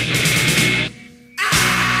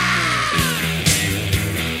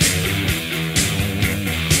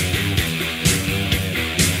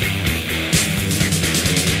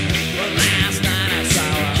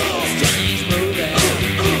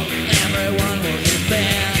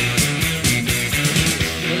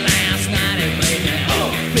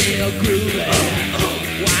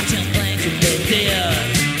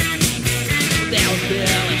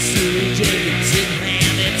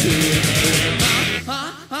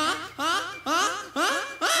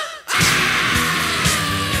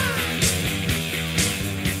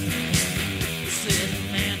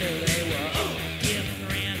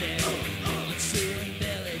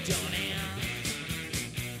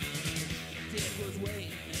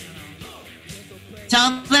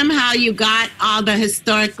 Tell them how you got all the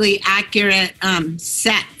historically accurate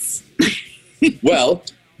sets. Well,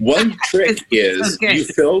 one trick is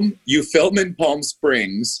you film in Palm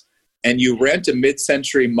Springs and you rent a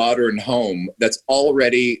mid-century modern home that's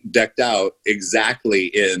already decked out exactly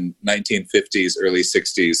in 1950s, early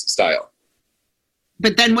 60s style.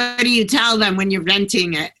 But then what do you tell them when you're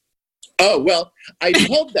renting it? Oh, well, I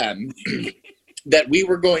told them that we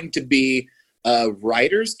were going to be a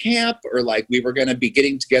writer's camp, or like we were going to be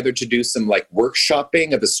getting together to do some like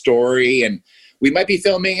workshopping of a story, and we might be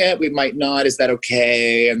filming it, we might not. Is that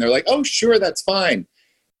okay? And they're like, oh, sure, that's fine.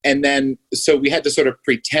 And then, so we had to sort of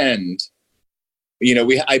pretend,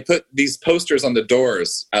 I put these posters on the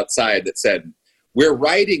doors outside that said, we're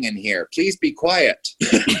writing in here, please be quiet.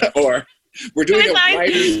 Or we're doing a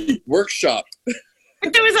writer's workshop.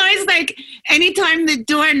 But there was always like, anytime the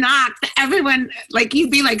door knocked, everyone, like you'd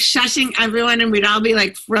be like shushing everyone and we'd all be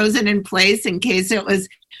like frozen in place in case it was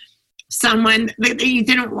someone that you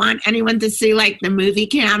didn't want anyone to see, like the movie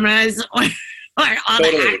cameras or all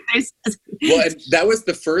the actors. Well, and that was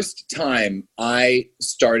the first time I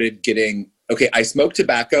started getting, okay, I smoke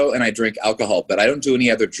tobacco and I drink alcohol, but I don't do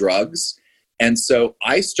any other drugs. And so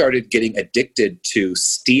I started getting addicted to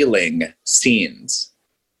stealing scenes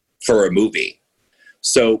for a movie.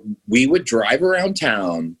 So we would drive around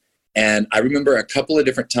town, and I remember a couple of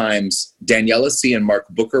different times, Daniela C. and Mark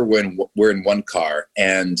Booker were in one car,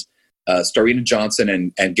 and Starina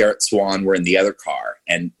Johnson and Garrett Swan were in the other car.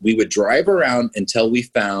 And we would drive around until we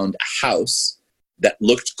found a house that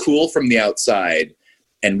looked cool from the outside,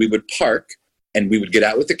 and we would park, and we would get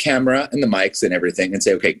out with the camera and the mics and everything and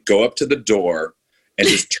say, okay, go up to the door and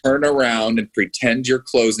just turn around and pretend you're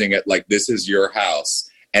closing it like this is your house,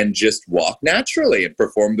 and just walk naturally and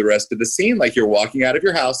perform the rest of the scene like you're walking out of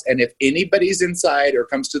your house. And if anybody's inside or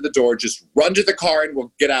comes to the door, just run to the car and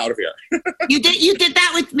we'll get out of here. You did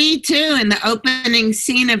that with me too in the opening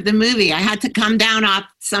scene of the movie. I had to come down off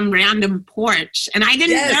some random porch, and I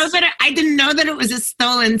didn't know that it was a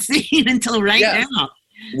stolen scene until now.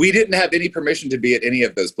 We didn't have any permission to be at any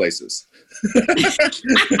of those places.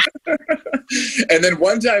 And then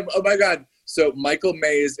one time, oh my God, so Michael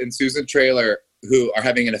Mays and Susan Traylor, who are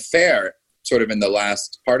having an affair sort of in the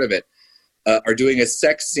last part of it, are doing a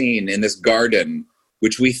sex scene in this garden,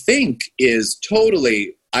 which we think is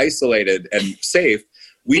totally isolated and safe.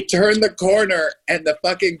 We turn the corner and the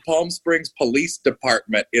fucking Palm Springs Police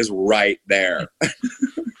Department is right there.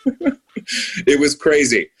 It was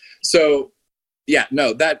crazy. So yeah,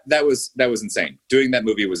 no, that was insane. Doing that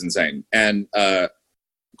movie was insane. And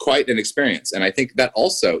quite an experience. And I think that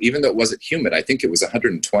also, even though it wasn't humid, I think it was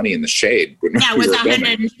 120 in the shade. Yeah, it was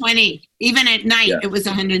 120. Even at night, it was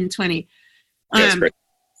 120. Great.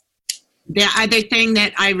 The other thing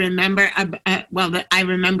that I remember, I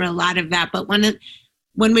remember a lot of that, but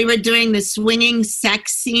when we were doing the swinging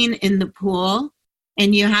sex scene in the pool,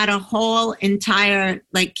 and you had a whole entire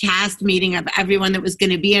cast meeting of everyone that was going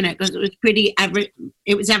to be in it, because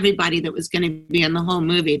it was everybody that was going to be in the whole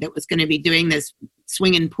movie that was going to be doing this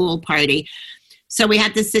swinging pool party. So we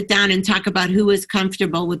had to sit down and talk about who was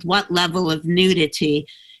comfortable with what level of nudity.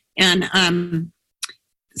 And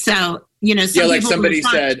so, like somebody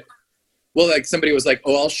said, well, like somebody was like,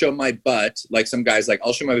 oh, I'll show my butt. Like some guys like,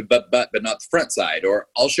 I'll show my butt, but not the front side. Or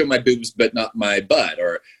I'll show my boobs, but not my butt.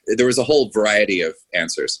 Or there was a whole variety of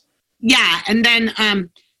answers. Yeah. And then,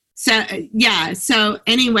 So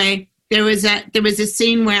anyway, there was a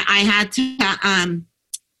scene where I had to,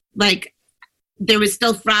 there was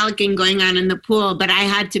still frolicking going on in the pool, but I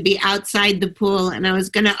had to be outside the pool, and I was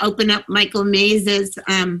going to open up Michael Mays's,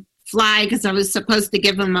 fly, because I was supposed to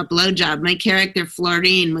give him a blowjob. My character,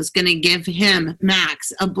 Florine, was going to give him,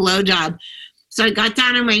 Max, a blowjob. So I got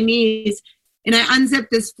down on my knees, and I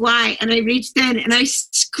unzipped this fly, and I reached in, and I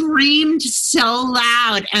screamed so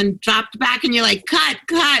loud and dropped back, and you're like, cut,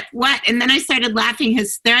 what? And then I started laughing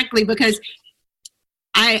hysterically because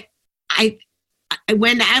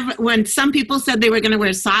when some people said they were going to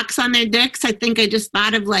wear socks on their dicks, I think I just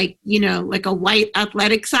thought of like a white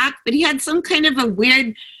athletic sock, but he had some kind of a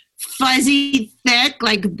weird fuzzy, thick,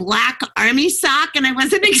 black army sock, and I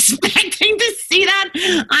wasn't expecting to see that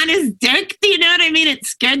on his dick. Do you know what I mean? It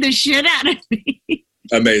scared the shit out of me.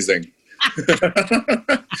 Amazing.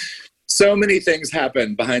 So many things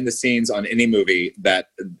happen behind the scenes on any movie that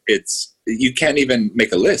you can't even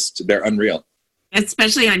make a list. They're unreal.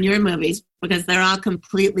 Especially on your movies, because they're all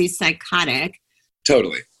completely psychotic.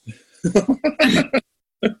 Totally.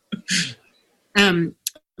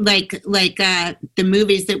 The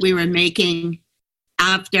movies that we were making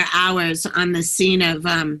after hours on the scene of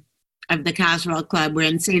the Casserole Club were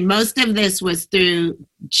insane. Most of this was through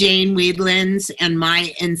Jane Weedland's and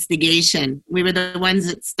my instigation. We were the ones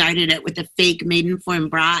that started it with a fake Maidenform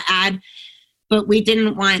bra ad, but we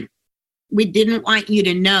didn't want you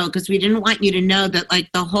to know, because we didn't want you to know that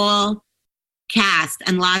the whole cast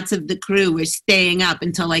and lots of the crew were staying up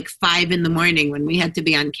until 5 a.m. when we had to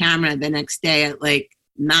be on camera the next day at 9.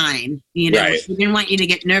 Right. We didn't want you to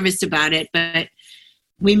get nervous about it, but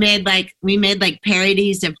we made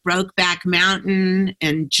parodies of Brokeback Mountain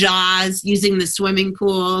and Jaws using the swimming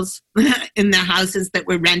pools in the houses that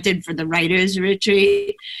were rented for the writers'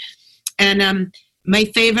 retreat. And my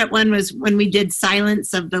favorite one was when we did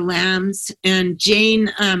Silence of the Lambs, and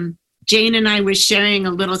Jane and I were sharing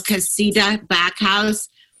a little casita back house,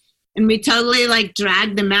 and we totally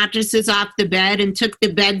dragged the mattresses off the bed and took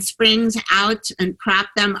the bed springs out and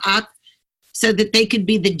propped them up so that they could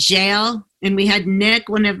be the jail. And we had Nick,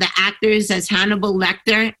 one of the actors, as Hannibal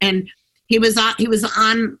Lecter, and he was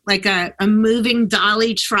on like a moving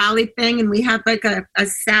dolly trolley thing, and we had like a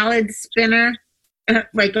salad spinner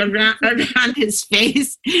like around his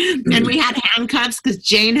face, and we had handcuffs because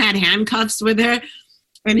Jane had handcuffs with her,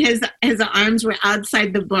 and his arms were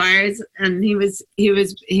outside the bars, and he was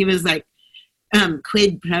like,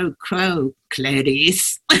 quid pro quo,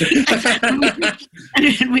 Clarice.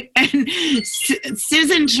 and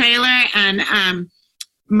Susan Traylor and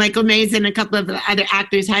Michael Mays and a couple of the other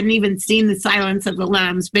actors hadn't even seen The Silence of the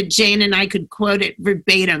Lambs, but Jane and I could quote it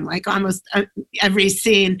verbatim, like almost every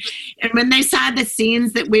scene. And when they saw the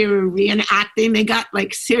scenes that we were reenacting, they got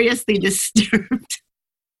like seriously disturbed.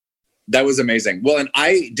 That was amazing. Well, and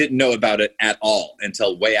I didn't know about it at all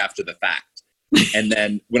until way after the fact. And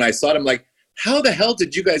then when I saw it, I'm like, how the hell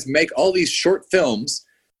did you guys make all these short films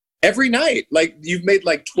every night? Like, you've made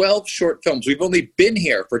like 12 short films. We've only been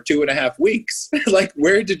here for 2.5 weeks. Like,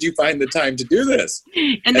 where did you find the time to do this?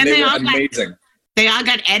 And then they were amazing. They all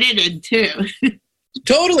got edited too.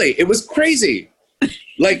 Totally. It was crazy.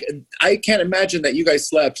 Like, I can't imagine that you guys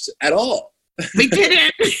slept at all. We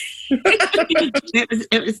didn't.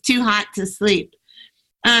 It was too hot to sleep.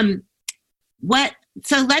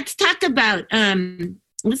 So let's talk about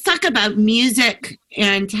music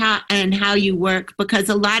and how you work, because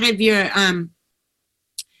a lot of your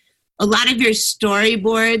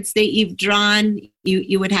storyboards that you've drawn,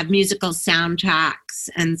 you would have musical soundtracks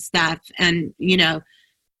and stuff, and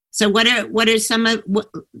so what are some of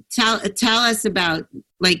tell us about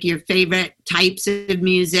like your favorite types of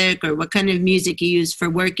music, or what kind of music you use for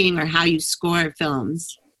working, or how you score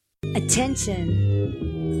films.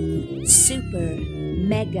 Attention, super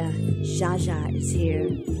mega Jaja is here,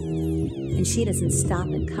 and she doesn't stop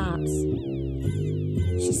at cops.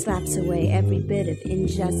 She slaps away every bit of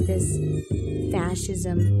injustice,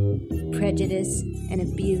 fascism, prejudice, and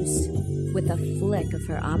abuse with a flick of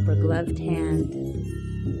her opera-gloved hand.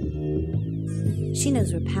 She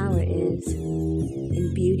knows where power is,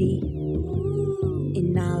 in beauty,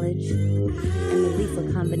 in knowledge, and the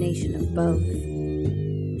lethal combination of both.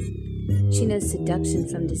 She knows seduction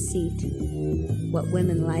from deceit, what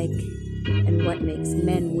women like, and what makes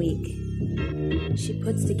men weak. She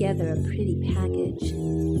puts together a pretty package,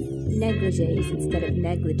 negligees instead of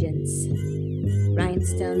negligence,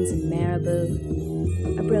 rhinestones and marabou,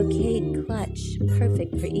 a brocade clutch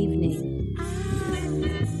perfect for evening,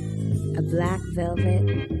 a black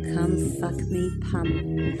velvet come fuck me pump.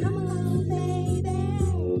 Come on, baby.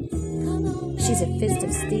 Come on, baby. She's a fist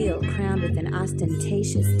of steel crowned with an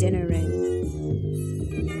ostentatious dinner ring.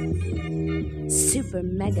 Super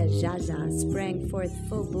mega Jaja sprang forth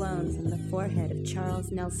full-blown from the forehead of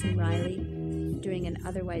Charles Nelson Riley during an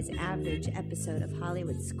otherwise average episode of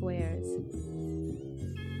Hollywood Squares.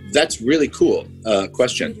 That's really cool.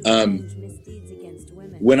 Question.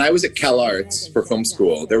 When I was at Cal Arts for film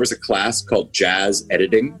school, there was a class called jazz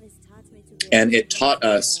editing, and it taught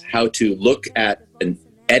us how to look at an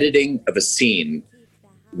editing of a scene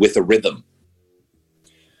with a rhythm.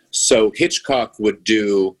 So Hitchcock would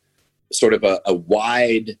do sort of a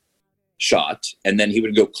wide shot, and then he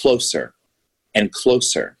would go closer and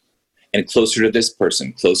closer and closer to this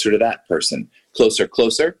person, closer to that person, closer,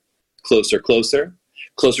 closer, closer, closer,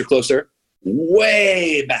 closer, closer,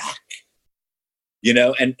 way back.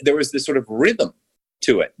 And there was this sort of rhythm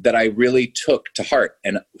to it that I really took to heart.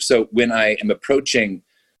 And so when I am approaching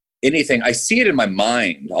anything, I see it in my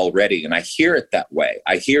mind already, and I hear it that way.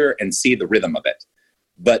 I hear and see the rhythm of it.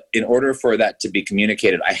 But in order for that to be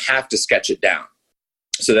communicated, I have to sketch it down.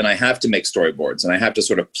 So then I have to make storyboards, and I have to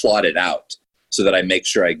sort of plot it out so that I make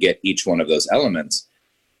sure I get each one of those elements.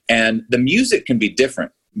 And the music can be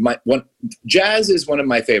different. Jazz is one of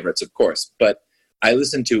my favorites, of course, but I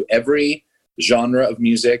listen to every genre of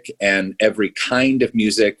music and every kind of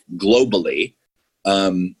music globally.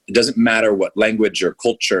 It doesn't matter what language or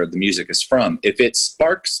culture the music is from. If it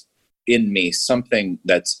sparks in me something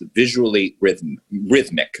that's visually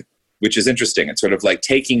rhythmic, which is interesting. It's sort of like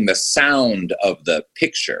taking the sound of the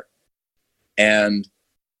picture. And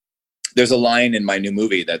there's a line in my new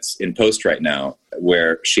movie that's in post right now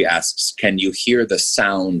where she asks, can you hear the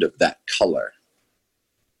sound of that color?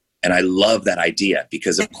 And I love that idea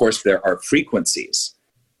because, of course, there are frequencies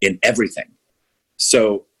in everything.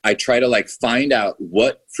 So I try to find out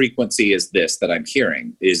what frequency is this that I'm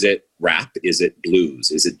hearing. Is it rap? Is it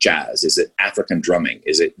blues? Is it jazz? Is it African drumming?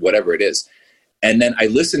 Is it whatever it is? And then I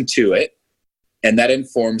listen to it, and that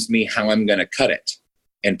informs me how I'm going to cut it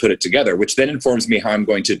and put it together, which then informs me how I'm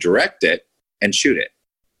going to direct it and shoot it.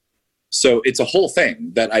 So it's a whole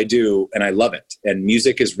thing that I do, and I love it. And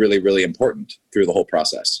music is really, really important through the whole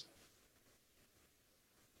process.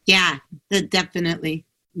 Yeah, definitely.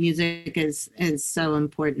 Music is so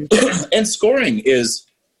important. And scoring is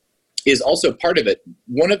also part of it.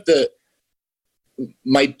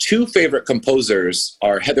 My two favorite composers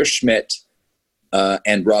are Heather Schmidt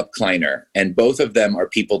and Rob Kleiner, and both of them are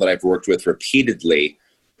people that I've worked with repeatedly,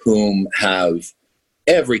 whom have,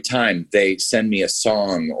 every time they send me a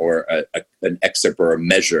song or an excerpt or a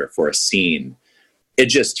measure for a scene, it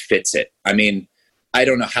just fits it. I mean, I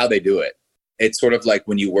don't know how they do it. It's sort of like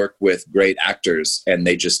when you work with great actors and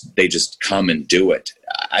they just come and do it.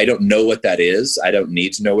 I don't know what that is. I don't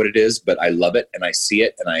need to know what it is, but I love it and I see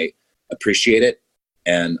it and I appreciate it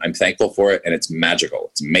and I'm thankful for it, and it's magical.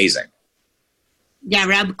 It's amazing. Yeah,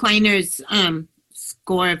 Rob Kleiner's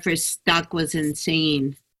score for Stuck was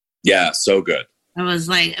insane. Yeah, so good. It was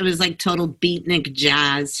like total beatnik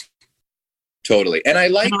jazz. Totally. And I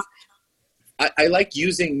like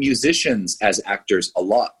using musicians as actors a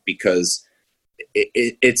lot because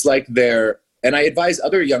it's like and I advise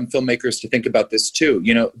other young filmmakers to think about this too.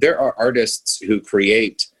 You know, there are artists who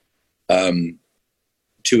create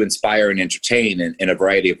to inspire and entertain in a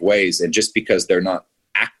variety of ways. And just because they're not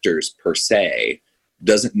actors per se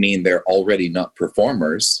doesn't mean they're already not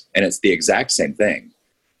performers. And it's the exact same thing.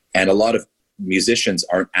 And a lot of musicians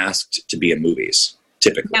aren't asked to be in movies,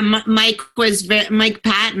 typically. Yeah, Mike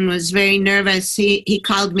Patton was very nervous. He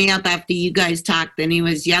called me up after you guys talked and he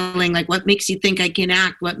was yelling, like, what makes you think I can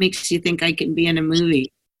act? What makes you think I can be in a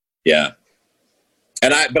movie? Yeah.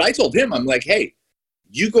 But I told him, I'm like, hey,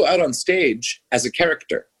 you go out on stage as a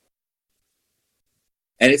character.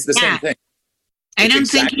 And it's the same thing. I don't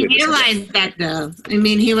think he realized that though. I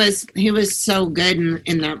mean, he was so good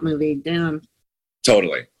in that movie. Damn.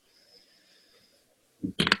 Totally.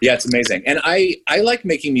 Yeah, it's amazing. And I like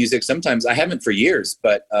making music sometimes. I haven't for years,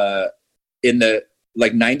 but in the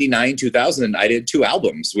 99, 2000, I did 2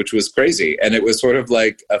 albums, which was crazy. And it was sort of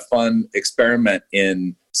like a fun experiment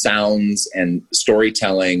in sounds and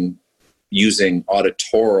storytelling using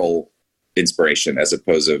auditory inspiration as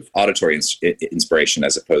opposed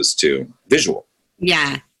to visual.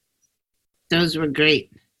 Yeah. Those were great.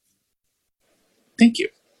 Thank you.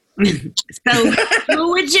 So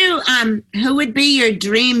who would be your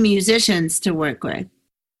dream musicians to work with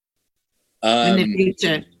in the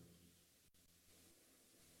future?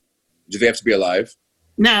 Do they have to be alive?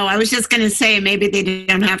 No, I was just going to say maybe they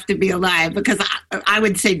don't have to be alive, because I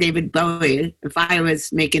would say David Bowie if I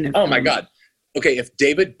was making a film. Oh my God. Okay, if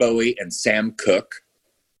David Bowie and Sam Cooke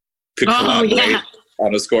could collaborate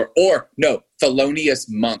on a score, or no, Thelonious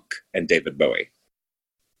Monk and David Bowie.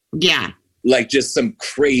 Yeah. Like just some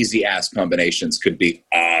crazy ass combinations could be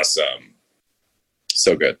awesome.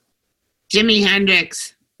 So good. Jimi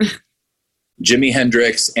Hendrix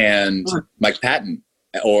and Mike Patton,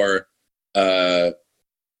 or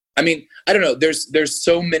I mean, I don't know. There's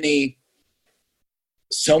so many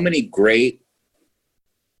great.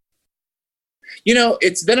 You know,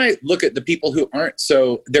 then I look at the people who aren't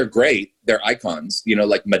they're great. They're icons, you know,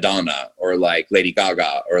 like Madonna or like Lady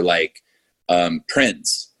Gaga or like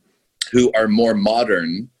Prince, who are more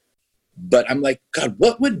modern. But I'm like, God,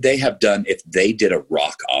 what would they have done if they did a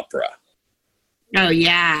rock opera? Oh,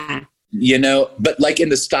 yeah. You know, but like in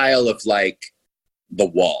the style of like The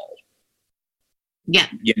Wall. Yeah.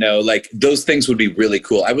 You know, like those things would be really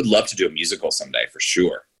cool. I would love to do a musical someday for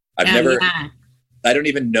sure. I don't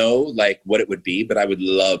even know like what it would be, but I would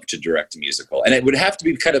love to direct a musical. And it would have to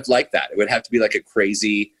be kind of like that. It would have to be like a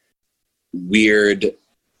crazy, weird,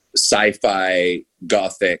 sci-fi,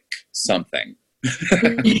 gothic something.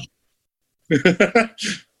 Who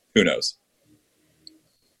knows?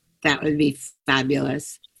 That would be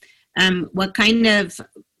fabulous. What kind of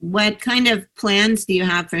plans do you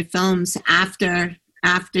have for films after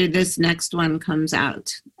this next one comes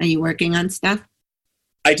out? Are you working on stuff?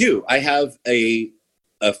 I do. I have a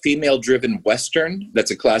female-driven Western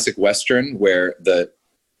that's a classic Western where the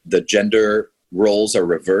gender roles are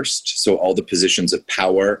reversed. So all the positions of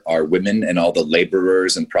power are women and all the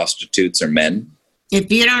laborers and prostitutes are men.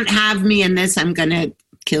 If you don't have me in this, I'm going to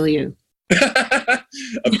kill you.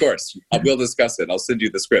 Of course. We'll discuss it. I'll send you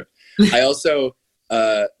the script. I also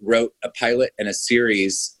wrote a pilot and a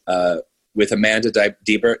series with Amanda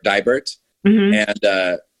Dibert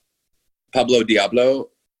and Pablo Diablo,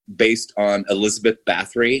 based on Elizabeth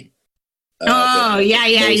Bathory.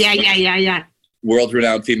 Yeah.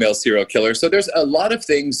 World-renowned female serial killer. So there's a lot of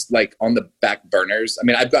things like on the back burners. I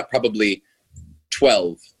mean, I've got probably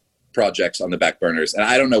 12 projects on the back burners, and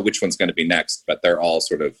I don't know which one's going to be next, but they're all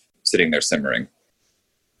sort of sitting there simmering.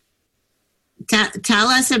 Tell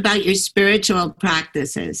us about your spiritual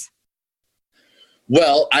practices.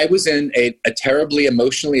 Well, I was in a terribly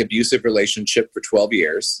emotionally abusive relationship for 12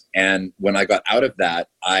 years. And when I got out of that,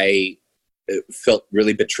 I felt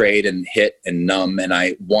really betrayed and hit and numb. And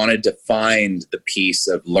I wanted to find the piece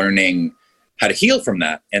of learning how to heal from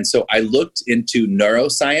that. And so I looked into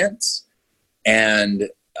neuroscience, and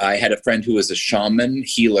I had a friend who was a shaman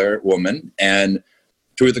healer woman. And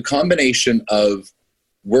through the combination of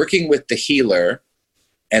working with the healer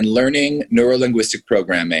and learning neurolinguistic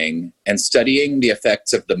programming and studying the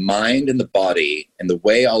effects of the mind and the body and the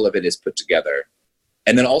way all of it is put together,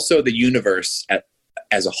 and then also the universe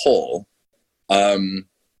as a whole, when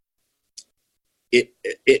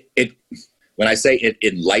I say it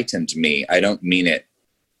enlightened me, I don't mean it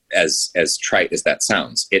as trite as that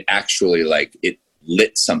sounds. It actually, like, it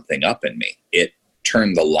lit something up in me. It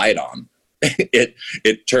turned the light on.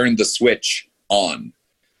 it turned the switch on.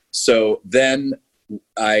 So then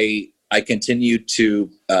I continued to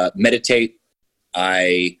meditate.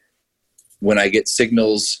 When I get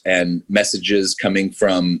signals and messages coming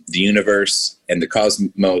from the universe and the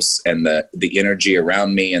cosmos and the energy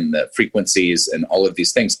around me and the frequencies and all of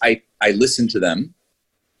these things, I listen to them.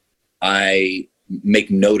 I make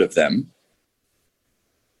note of them.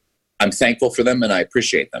 I'm thankful for them and I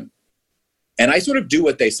appreciate them. And I sort of do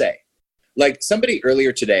what they say. Like, somebody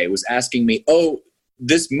earlier today was asking me, oh,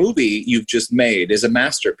 this movie you've just made is a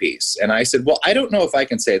masterpiece. And I said, well, I don't know if I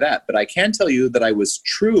can say that, but I can tell you that I was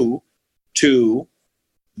true to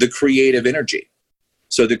the creative energy.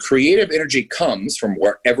 So the creative energy comes from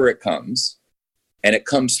wherever it comes, and it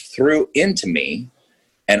comes through into me,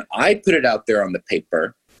 and I put it out there on the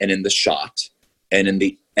paper and in the shot and in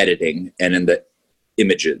the editing and in the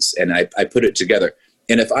images, and I put it together.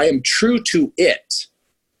 And if I am true to it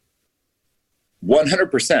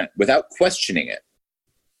 100% without questioning it,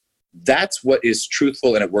 that's what is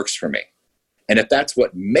truthful and it works for me. And if that's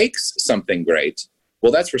what makes something great,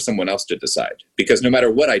 well, that's for someone else to decide. Because no matter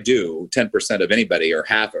what I do, 10% of anybody or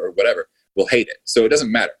half or whatever will hate it. So it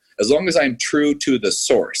doesn't matter. As long as I'm true to the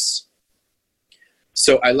source.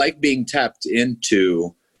 So I like being tapped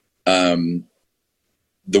into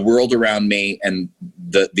the world around me and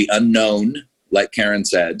the unknown, like Karen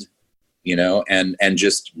said, and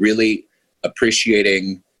just really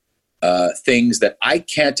appreciating things that I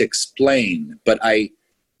can't explain, but I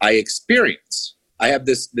experience. I have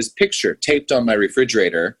this picture taped on my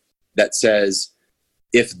refrigerator that says,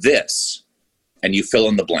 if this, and you fill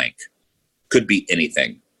in the blank, could be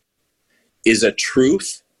anything, is a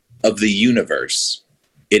truth of the universe,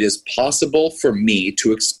 it is possible for me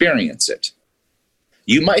to experience it.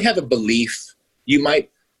 You might have a belief, you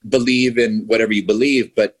might believe in whatever you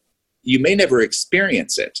believe, but you may never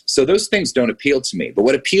experience it. So those things don't appeal to me. But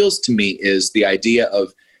what appeals to me is the idea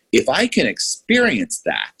of, if I can experience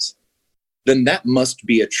that, then that must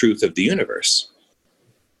be a truth of the universe.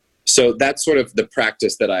 So that's sort of the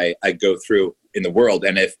practice that I go through in the world.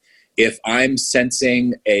 And if I'm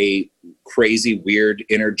sensing a crazy, weird,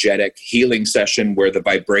 energetic healing session where the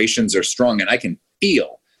vibrations are strong and I can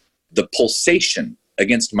feel the pulsation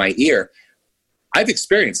against my ear, I've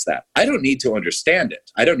experienced that. I don't need to understand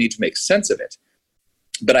it. I don't need to make sense of it.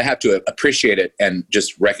 But I have to appreciate it and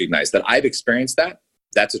just recognize that I've experienced that.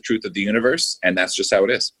 That's a truth of the universe, and that's just how it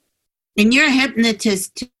is. And you're a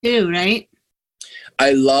hypnotist too, right?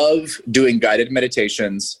 I love doing guided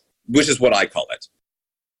meditations, which is what I call it.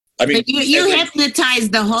 I mean, but you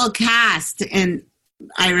hypnotized the whole cast, and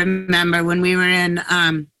I remember when we were in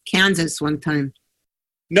Kansas one time.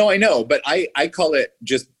 No, I know, but I call it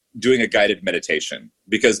just doing a guided meditation,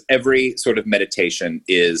 because every sort of meditation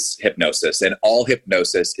is hypnosis, and all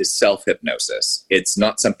hypnosis is self-hypnosis. It's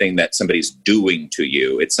not something that somebody's doing to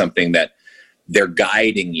you. It's something that they're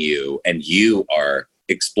guiding you and you are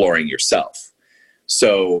exploring yourself.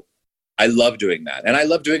 So I love doing that. And I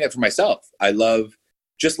love doing it for myself.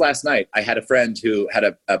 Just last night, I had a friend who had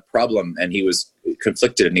a problem and he was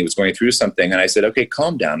conflicted and he was going through something. And I said, okay,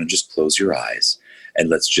 calm down and just close your eyes and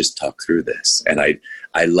let's just talk through this. And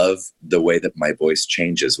I love the way that my voice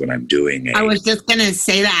changes when I'm doing it. I was just going to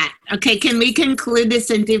say that. Okay, can we conclude this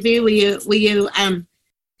interview? Will you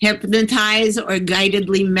hypnotize or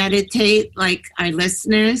guidedly meditate like our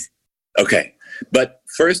listeners? Okay, but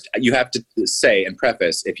first you have to say and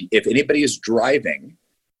preface, if anybody is driving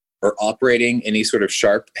or operating any sort of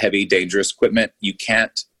sharp, heavy, dangerous equipment, you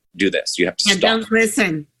can't do this. You have to stop. Don't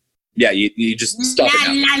listen. Yeah, you just stop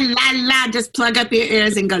it now. La, la, la. Just plug up your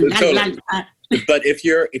ears and go la, totally. la, la. But if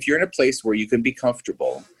you're in a place where you can be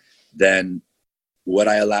comfortable, then what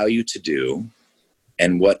I allow you to do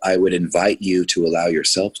and what I would invite you to allow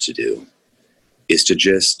yourself to do is to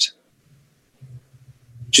just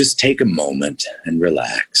take a moment and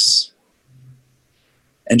relax.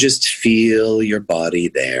 And just feel your body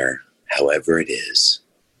there, however it is.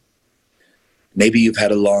 Maybe you've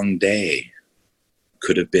had a long day.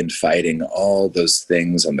 Could have been fighting all those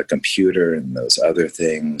things on the computer and those other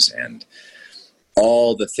things and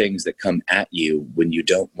all the things that come at you when you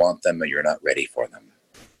don't want them or you're not ready for them.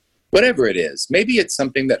 Whatever it is, maybe it's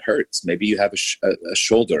something that hurts. Maybe you have a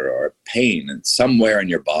shoulder or a pain somewhere in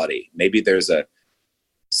your body. Maybe there's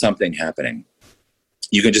something happening.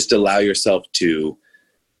 You can just allow yourself to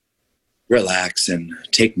relax and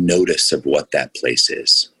take notice of what that place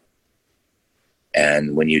is.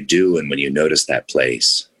 And when you do, and when you notice that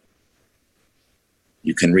place,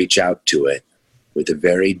 you can reach out to it with a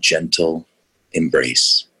very gentle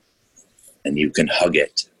embrace. And you can hug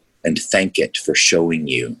it and thank it for showing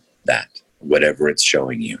you that, whatever it's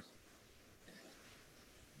showing you.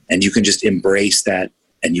 And you can just embrace that,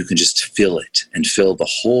 and you can just fill it and fill the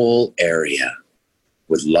whole area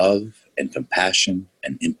with love and compassion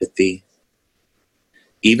and empathy.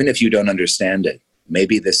 Even if you don't understand it,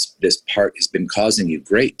 maybe this part has been causing you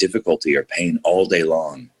great difficulty or pain all day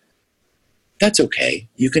long. That's okay.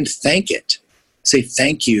 You can thank it. Say,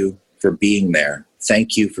 thank you for being there.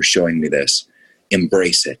 Thank you for showing me this.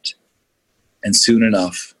 Embrace it. And soon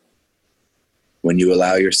enough, when you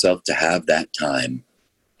allow yourself to have that time,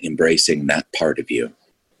 embracing that part of you,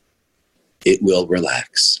 it will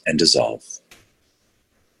relax and dissolve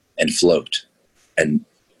and float and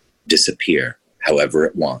disappear however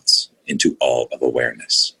it wants into all of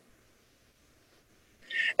awareness.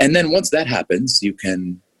 And then once that happens, you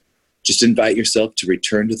can just invite yourself to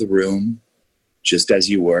return to the room just as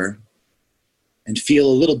you were and feel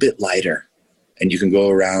a little bit lighter. And you can go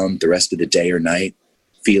around the rest of the day or night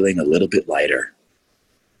feeling a little bit lighter,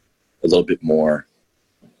 a little bit more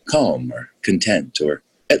calm or content, or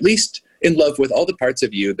at least in love with all the parts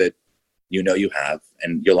of you that you know you have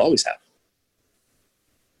and you'll always have.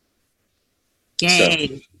 Yay.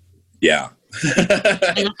 So, yeah.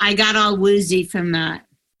 I got all woozy from that.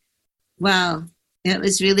 Well, it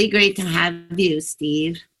was really great to have you,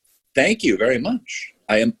 Steve. Thank you very much.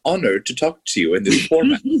 I am honored to talk to you in this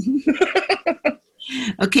format.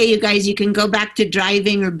 Okay, you guys, you can go back to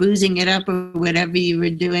driving or boozing it up or whatever you were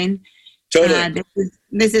doing. Totally.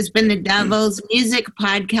 This has been the Devil's Music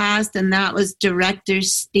Podcast, and that was director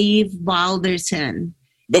Steve Balderson.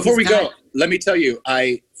 Before we go, let me tell you,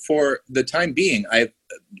 for the time being, I've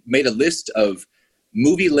made a list of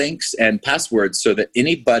movie links and passwords so that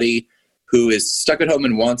anybody who is stuck at home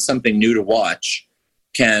and wants something new to watch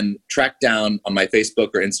can track down on my Facebook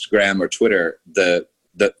or Instagram or Twitter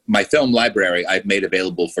my film library I've made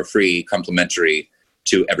available for free, complimentary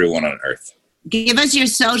to everyone on Earth. Give us your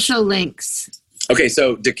social links. Okay,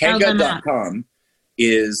 so Dikenga.com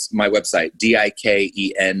is my website,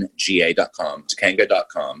 Dikenga.com,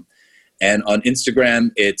 Dikenga.com. And on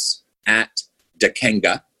Instagram, it's at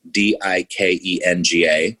Dikenga,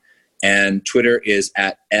 Dikenga. And Twitter is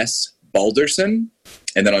at @SBalderson.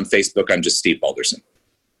 And then on Facebook, I'm just Steve Balderson.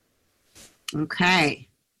 Okay.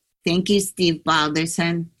 Thank you, Steve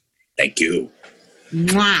Balderson. Thank you.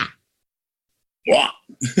 Mwah. Mwah.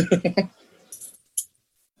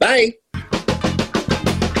 Bye.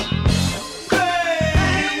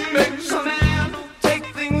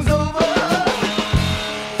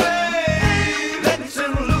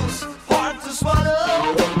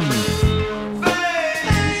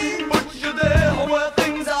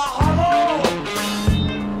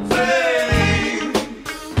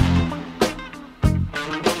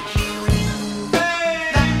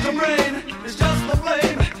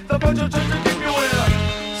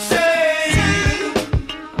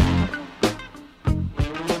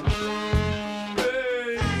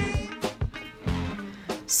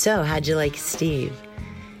 So, how'd you like Steve?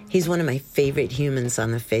 He's one of my favorite humans on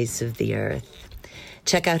the face of the earth.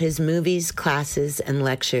 Check out his movies, classes, and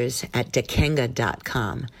lectures at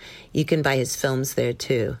Dikenga.com. You can buy his films there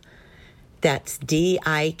too. That's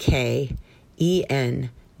Dikenga.com.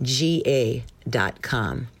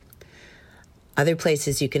 Other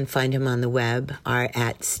places you can find him on the web are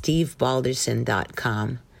at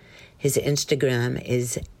stevebalderson.com. His Instagram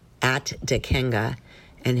is at Dikenga,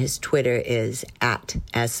 and his Twitter is at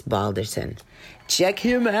 @SBalderson. Check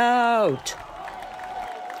him out!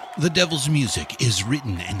 The Devil's Music is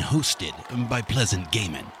written and hosted by Pleasant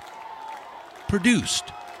Gaiman. Produced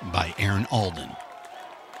by Aaron Alden.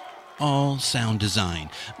 All sound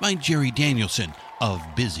design by Jerry Danielson of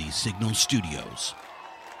Busy Signal Studios.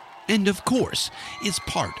 And of course, is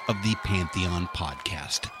part of the Pantheon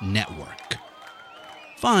Podcast Network.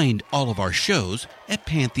 Find all of our shows at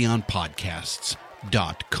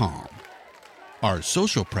pantheonpodcasts.com. Our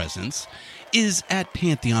social presence is at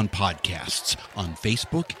Pantheon Podcasts on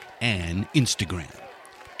Facebook and Instagram.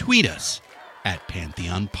 Tweet us at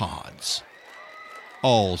Pantheon Pods.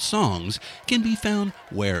 All songs can be found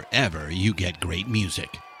wherever you get great music.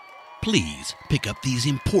 Please pick up these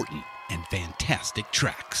important and fantastic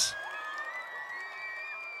tracks.